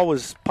realize the ball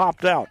was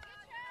popped out.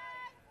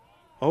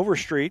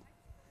 Overstreet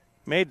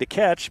made the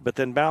catch, but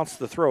then bounced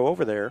the throw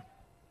over there,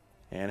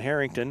 and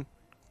Harrington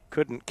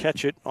couldn't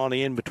catch it on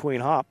the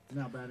in-between hop.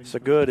 So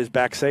Good is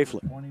back safely.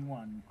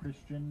 21,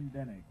 Christian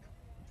Dennick.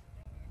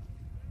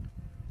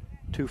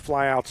 2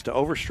 flyouts to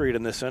Overstreet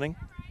in this inning,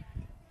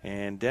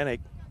 and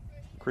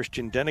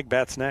Christian Dennick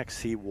bats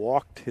next. He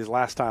walked his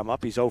last time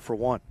up. He's 0 for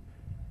 1.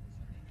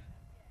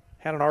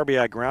 Had an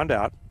RBI ground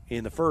out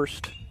in the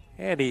first,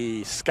 and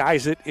he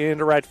skies it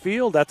into right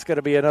field. That's going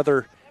to be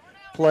another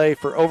play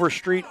for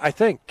Overstreet, I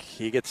think.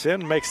 He gets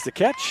in, makes the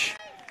catch,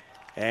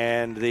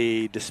 and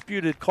the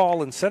disputed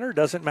call in center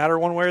doesn't matter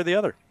one way or the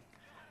other,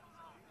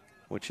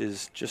 which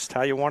is just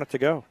how you want it to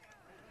go.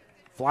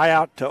 Fly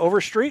out to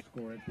Overstreet.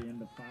 Score at the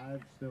end of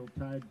 5, still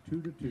tied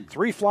 2-2.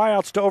 3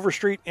 flyouts to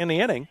Overstreet in the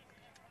inning,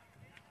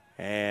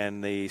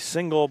 and the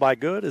single by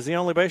Good is the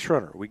only base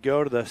runner. We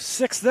go to the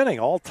 6th inning,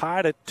 all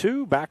tied at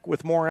 2. Back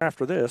with more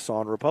after this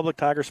on Republic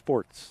Tiger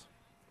Sports.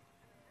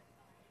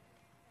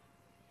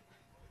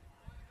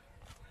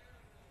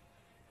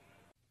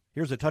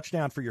 Here's a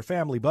touchdown for your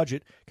family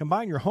budget.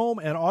 Combine your home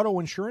and auto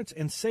insurance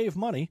and save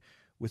money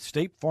with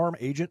State Farm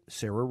agent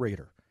Sarah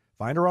Rader.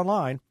 Find her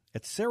online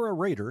at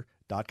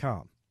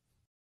sarahrader.com.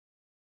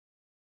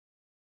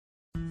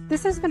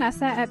 This is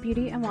Vanessa at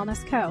Beauty and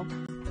Wellness Co.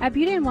 At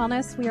Beauty and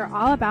Wellness, we are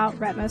all about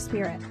Retmo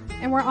Spirit,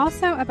 and we're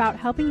also about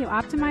helping you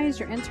optimize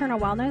your internal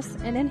wellness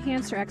and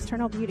enhance your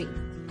external beauty.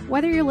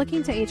 Whether you're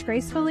looking to age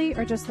gracefully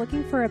or just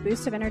looking for a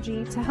boost of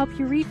energy to help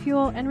you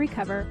refuel and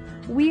recover,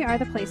 we are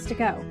the place to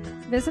go.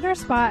 Visit our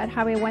spa at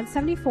Highway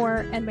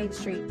 174 and Main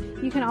Street.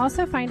 You can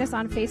also find us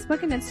on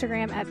Facebook and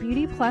Instagram at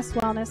Beauty Plus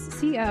Wellness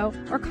CO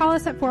or call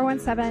us at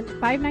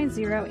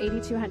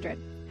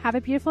 417-590-8200. Have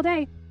a beautiful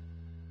day.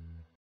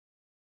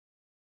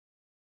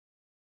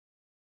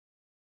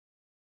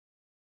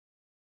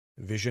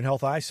 Vision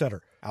Health Eye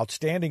Center.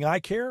 Outstanding eye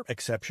care,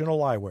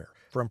 exceptional eyewear.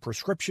 From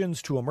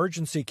prescriptions to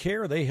emergency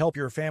care, they help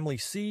your family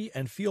see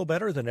and feel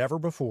better than ever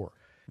before.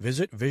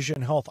 Visit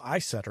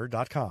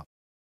visionhealtheyecenter.com.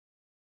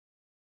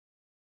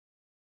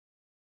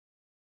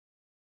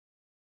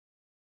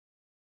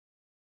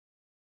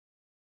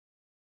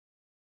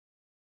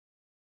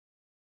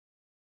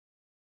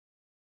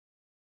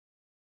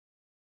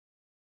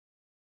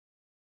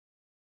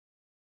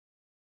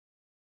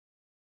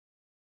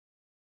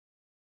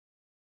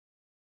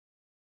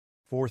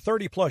 For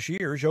 30-plus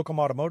years, Yoakum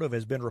Automotive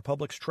has been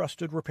Republic's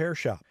trusted repair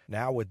shop.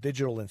 Now with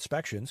digital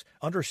inspections,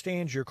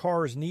 understands your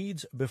car's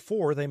needs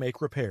before they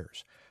make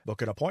repairs.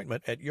 Book an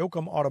appointment at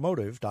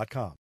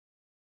yoakumautomotive.com.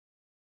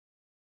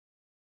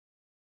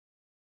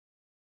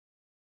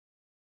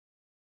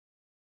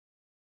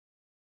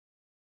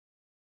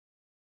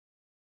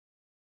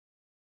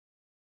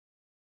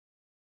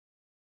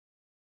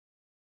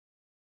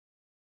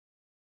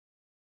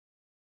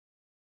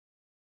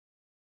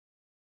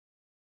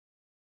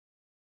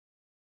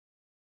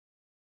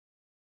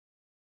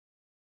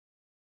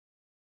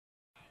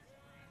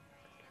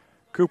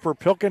 Cooper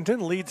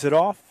Pilkington leads it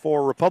off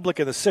for Republic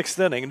in the 6th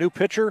inning. A new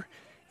pitcher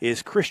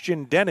is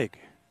Christian Denig,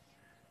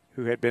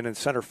 who had been in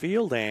center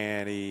field,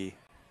 and he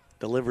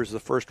delivers the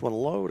first one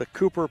low to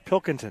Cooper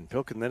Pilkington.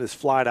 Pilkington is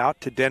flied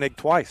out to Denig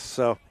twice,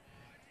 so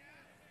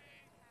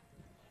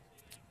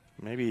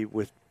maybe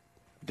with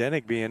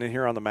Denig being in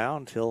here on the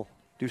mound, he'll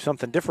do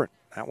something different.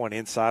 That one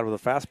inside with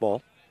a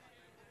fastball.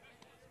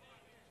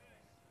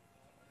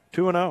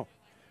 2-0.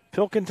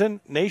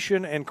 Pilkington,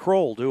 Nation, and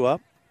Kroll due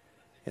up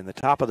in the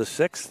top of the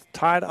 6th,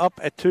 tied up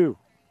at 2.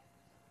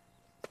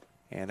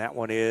 And that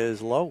one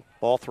is low,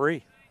 ball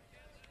 3.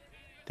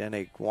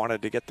 Denig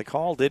wanted to get the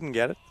call, didn't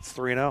get it. It's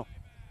 3-0.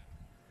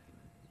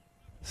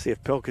 See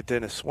if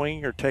Pilkington is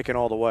swinging or taking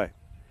all the way.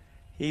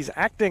 He's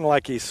acting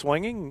like he's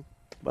swinging,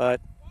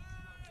 but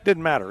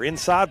didn't matter.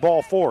 Inside,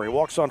 ball 4. He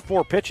walks on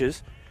 4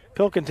 pitches.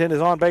 Pilkington is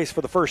on base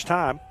for the first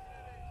time.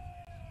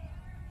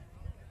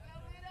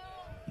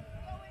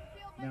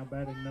 Now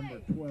batting number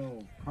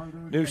 12, Carter.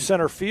 New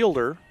center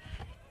fielder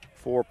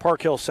for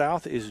Park Hill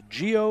South is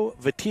Gio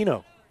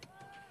Vittino.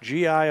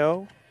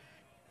 G-I-O-V-I-T-I-N-O.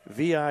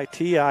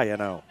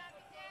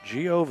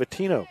 Gio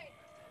Vittino.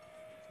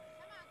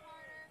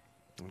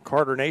 And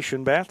Carter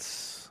Nation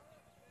bats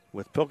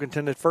with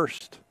Pilkington at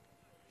first.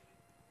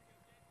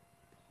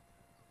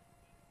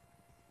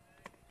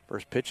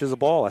 First pitch is a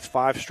ball. That's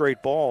 5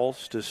 straight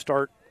balls to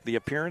start the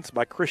appearance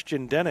by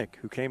Christian Denig,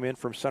 who came in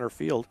from center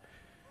field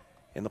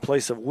in the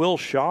place of Will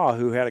Shaw,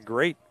 who had a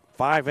great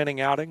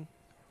 5-inning outing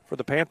for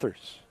the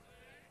Panthers.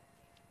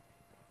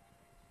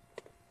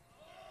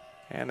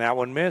 And that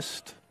one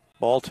missed.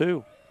 Ball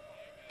 2.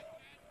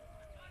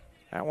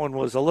 That one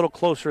was a little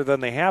closer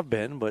than they have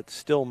been, but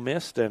still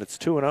missed, and it's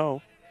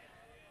 2-0.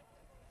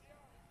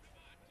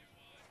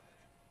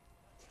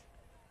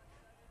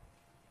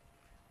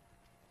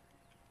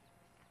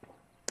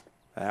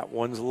 That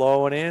one's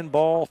low and in,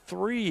 ball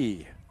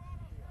 3.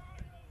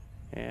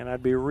 And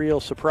I'd be real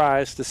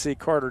surprised to see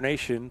Carter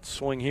Nation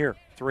swing here,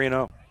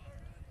 3-0.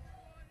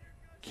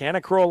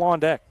 Cannon Kroll on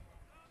deck.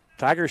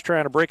 Tigers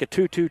trying to break a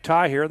 2-2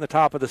 tie here in the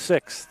top of the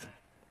 6th.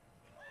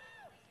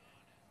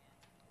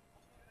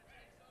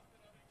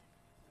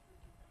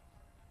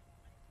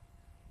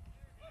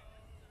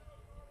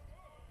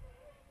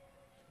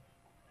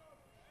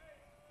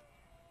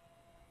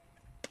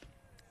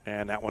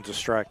 And that one's a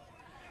strike.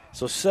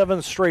 So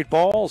 7 straight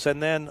balls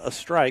and then a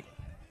strike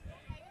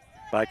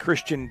by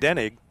Christian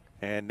Denig.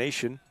 And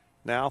Nation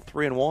now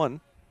 3-1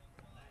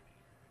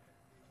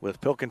 with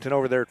Pilkington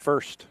over there at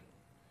first.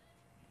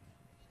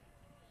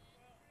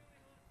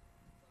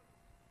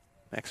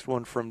 Next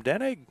one from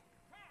Denig.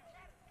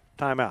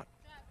 Timeout.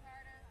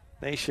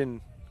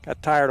 Nation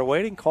got tired of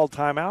waiting, called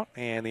timeout,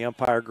 and the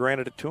umpire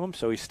granted it to him,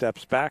 so he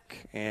steps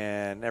back,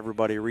 and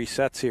everybody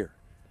resets here.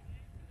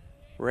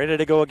 Ready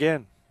to go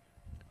again.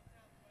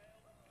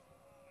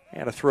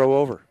 And a throw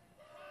over.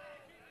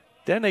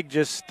 Denig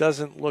just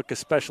doesn't look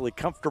especially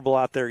comfortable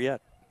out there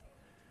yet.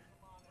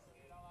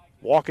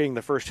 Walking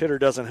the first hitter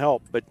doesn't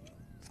help, but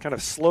it's kind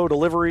of slow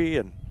delivery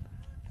and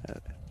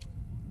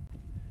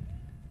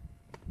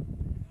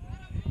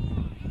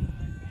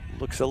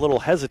looks a little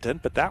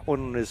hesitant, but that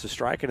one is a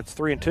strike, and it's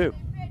 3-2.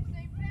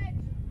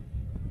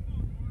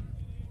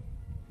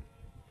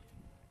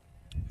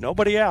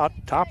 Nobody out,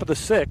 top of the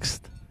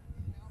 6th.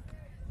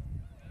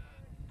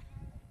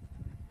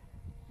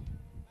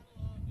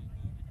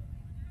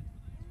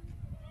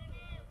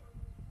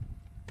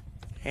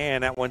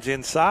 And that one's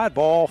inside,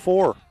 ball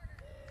 4.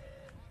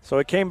 So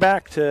it came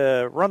back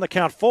to run the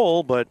count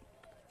full, but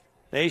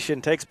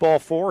Nation takes ball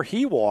 4.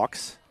 He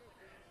walks.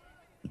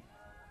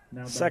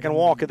 Second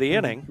walk of the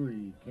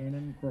inning.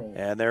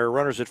 And there are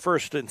runners at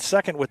first and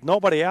second with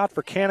nobody out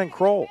for Cannon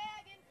Kroll.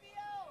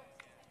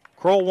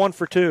 Kroll 1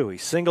 for 2. He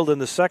singled in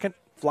the second,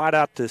 flied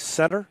out to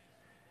center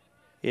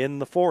in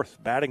the 4th.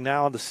 Batting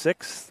now in the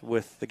 6th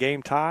with the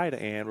game tied,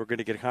 and we're going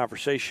to get a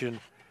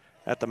conversation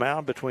at the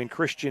mound between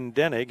Christian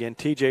Denig and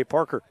TJ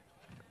Parker.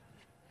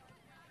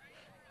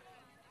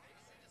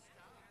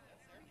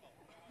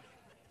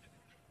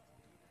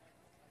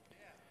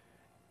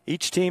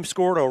 Each team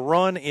scored a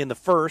run in the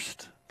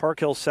first.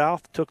 Park Hill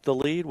South took the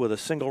lead with a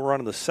single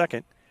run in the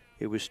second.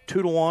 It was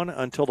 2-1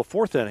 until the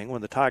 4th inning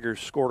when the Tigers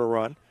scored a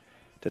run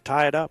to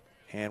tie it up,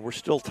 and we're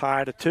still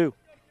tied at 2.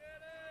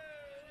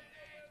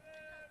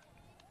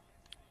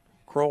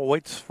 Kroll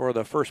waits for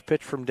the first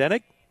pitch from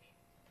Denig,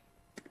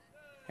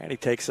 and he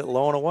takes it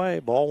low and away,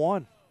 ball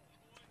 1.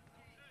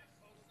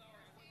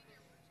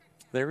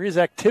 There is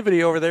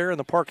activity over there in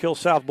the Park Hill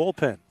South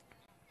bullpen.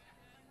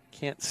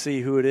 Can't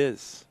see who it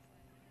is.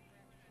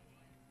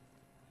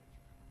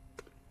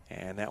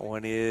 And that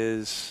one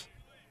is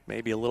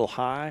maybe a little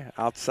high,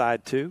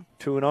 outside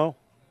 2-0.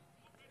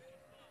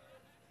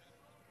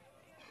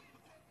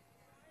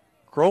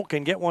 Kroll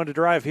can get one to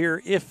drive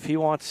here if he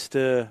wants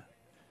to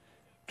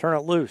turn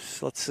it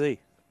loose. Let's see.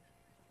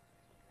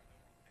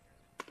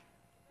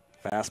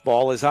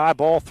 Fastball is high,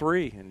 ball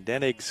 3, and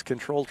Denig's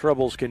control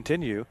troubles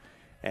continue.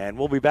 And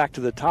we'll be back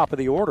to the top of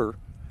the order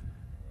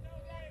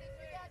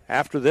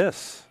after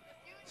this.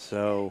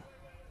 So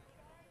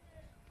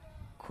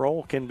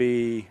Kroll can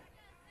be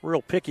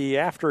real picky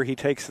after he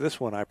takes this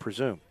one, I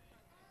presume.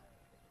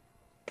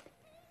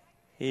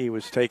 He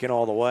was taken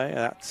all the way.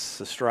 That's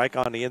a strike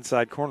on the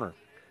inside corner.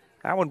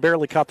 That one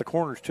barely caught the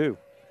corners, too.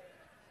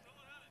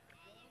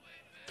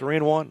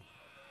 3-1.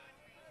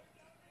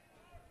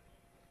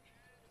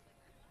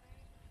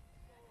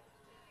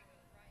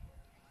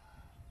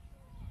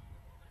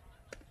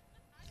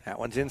 That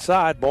one's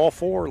inside. Ball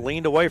 4,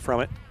 leaned away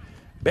from it.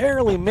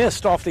 Barely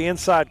missed off the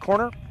inside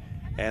corner.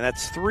 And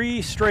that's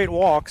 3 straight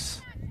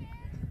walks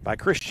by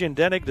Christian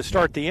Denig to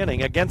start the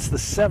inning against the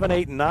 7,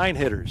 8, and 9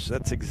 hitters.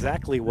 That's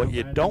exactly what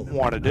you don't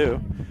want to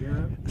do,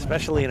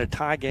 especially in a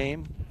tie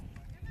game,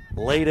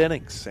 late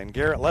innings. And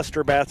Garrett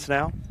Lester bats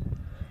now.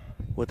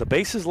 With the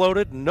bases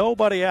loaded,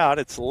 nobody out,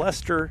 it's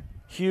Lester,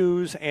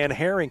 Hughes, and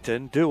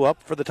Harrington due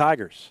up for the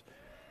Tigers.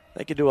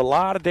 They can do a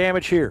lot of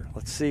damage here.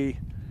 Let's see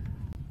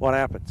what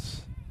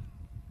happens.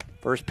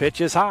 First pitch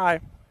is high.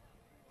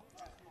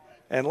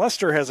 And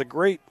Lester has a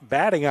great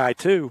batting eye,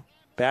 too,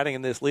 batting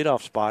in this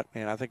leadoff spot.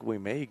 And I think we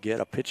may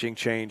get a pitching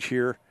change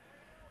here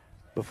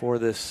before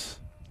this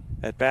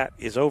at-bat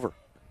is over.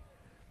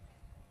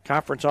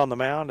 Conference on the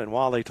mound, and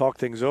while they talk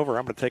things over,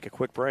 I'm going to take a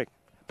quick break.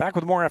 Back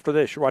with more after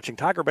this. You're watching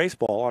Tiger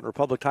Baseball on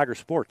Republic Tiger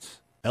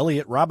Sports.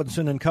 Elliott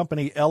Robinson and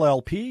Company,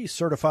 LLP,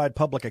 Certified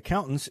Public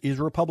Accountants, is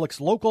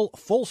Republic's local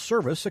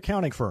full-service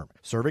accounting firm,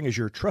 serving as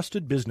your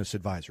trusted business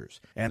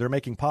advisors. And they're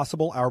making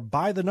possible our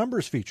By the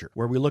Numbers feature,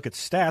 where we look at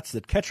stats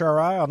that catch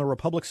our eye on the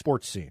Republic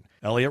sports scene.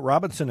 Elliott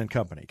Robinson and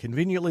Company,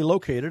 conveniently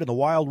located in the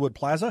Wildwood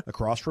Plaza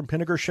across from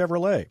Pinnaker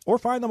Chevrolet, or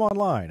find them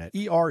online at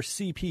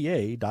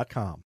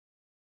ercpa.com.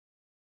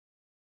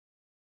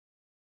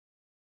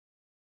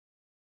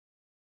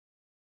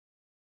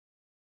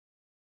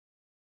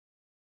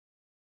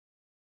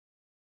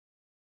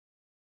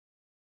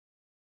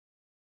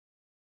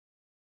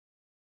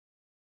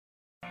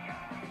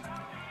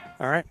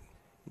 All right.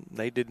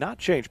 They did not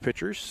change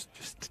pitchers.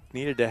 Just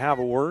needed to have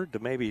a word to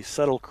maybe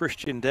settle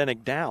Christian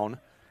Denig down.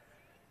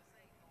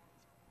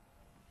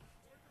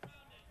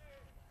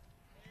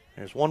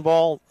 There's 1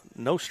 ball,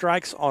 no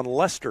strikes on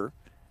Lester.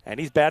 And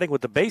he's batting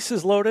with the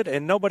bases loaded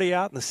and nobody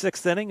out in the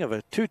 6th inning of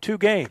a 2-2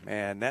 game.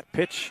 And that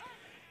pitch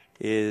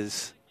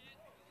is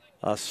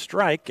a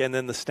strike, and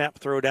then the snap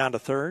throw down to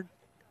third.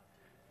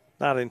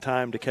 Not in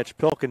time to catch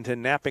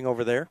Pilkington napping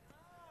over there.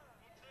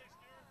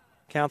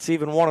 Counts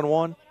even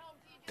 1-1.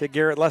 To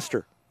Garrett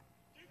Lester.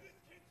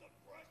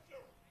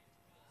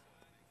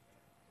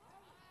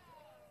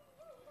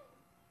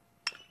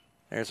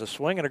 There's a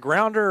swing and a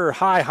grounder.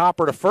 High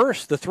hopper to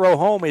first. The throw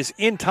home is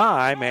in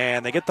time,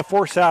 and they get the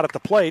force out at the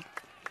plate.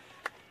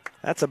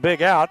 That's a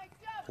big out.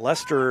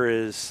 Lester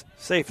is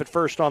safe at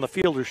first on the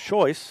fielder's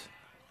choice,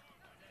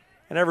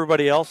 and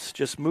everybody else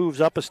just moves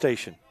up a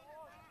station.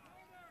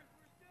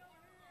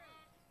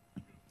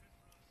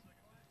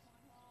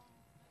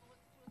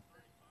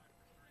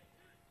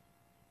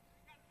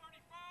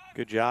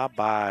 Good job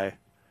by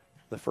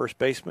the first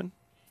baseman,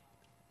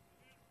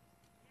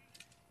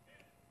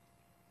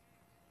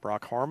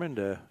 Brock Harmon,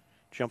 to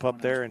jump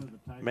up there and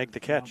make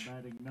the catch.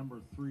 Number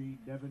 3,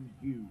 Devin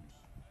Hughes.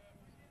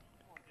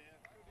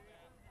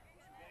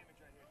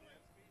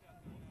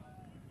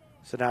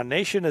 So now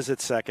Nation is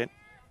at second.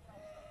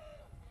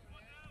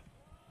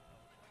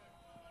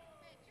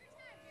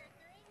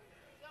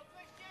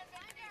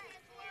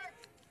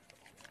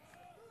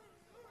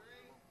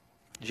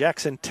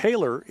 Jackson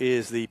Taylor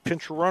is the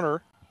pinch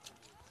runner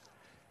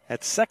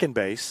at second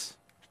base.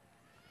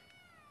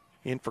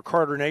 In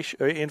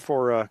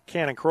for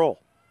Cannon Kroll.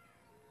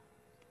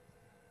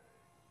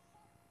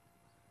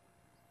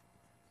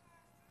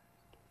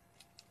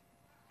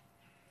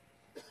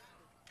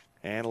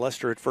 And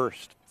Lester at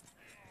first.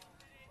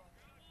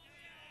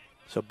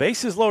 So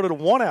bases loaded,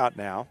 1 out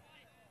now.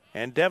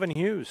 And Devin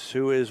Hughes,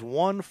 who is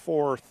 1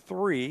 for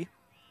 3.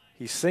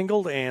 He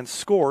singled and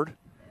scored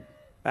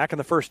back in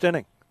the first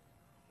inning.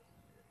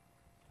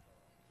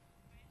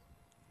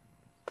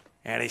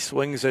 And he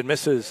swings and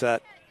misses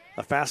at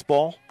a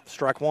fastball,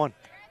 strike 1.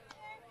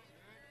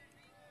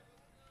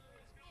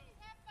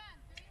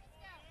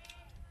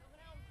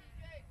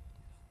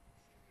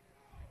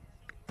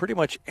 Pretty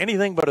much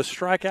anything but a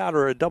strikeout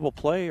or a double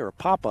play or a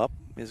pop-up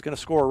is going to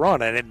score a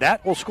run. And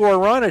that will score a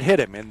run. It hit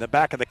him in the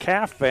back of the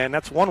calf, and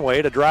that's one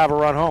way to drive a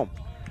run home.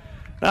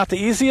 Not the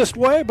easiest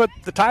way, but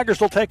the Tigers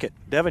will take it.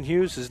 Devin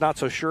Hughes is not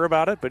so sure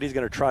about it, but he's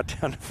going to trot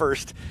down to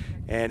first,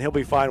 and he'll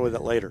be fine with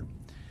it later.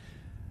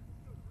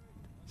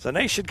 So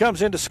Nation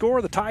comes in to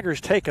score. The Tigers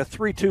take a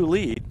 3-2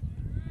 lead.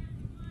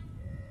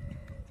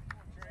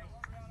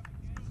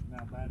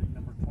 Now batting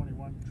number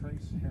 21,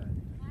 Trace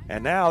Harrington.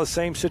 And now the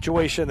same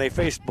situation they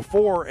faced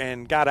before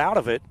and got out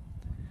of it.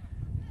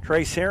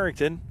 Trace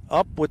Harrington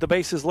up with the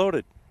bases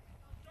loaded.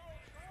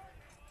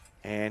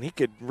 And he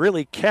could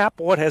really cap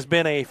what has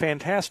been a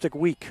fantastic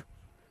week.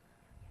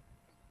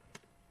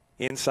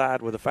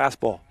 Inside with a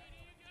fastball.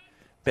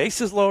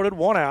 Bases loaded,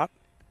 1 out.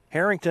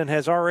 Harrington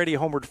has already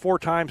homered 4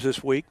 times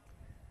this week.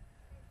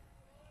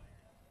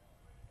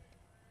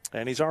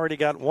 And he's already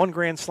got 1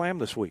 grand slam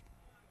this week.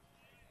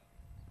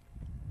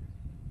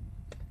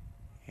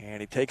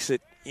 And he takes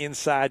it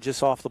inside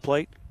just off the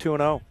plate,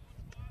 2-0.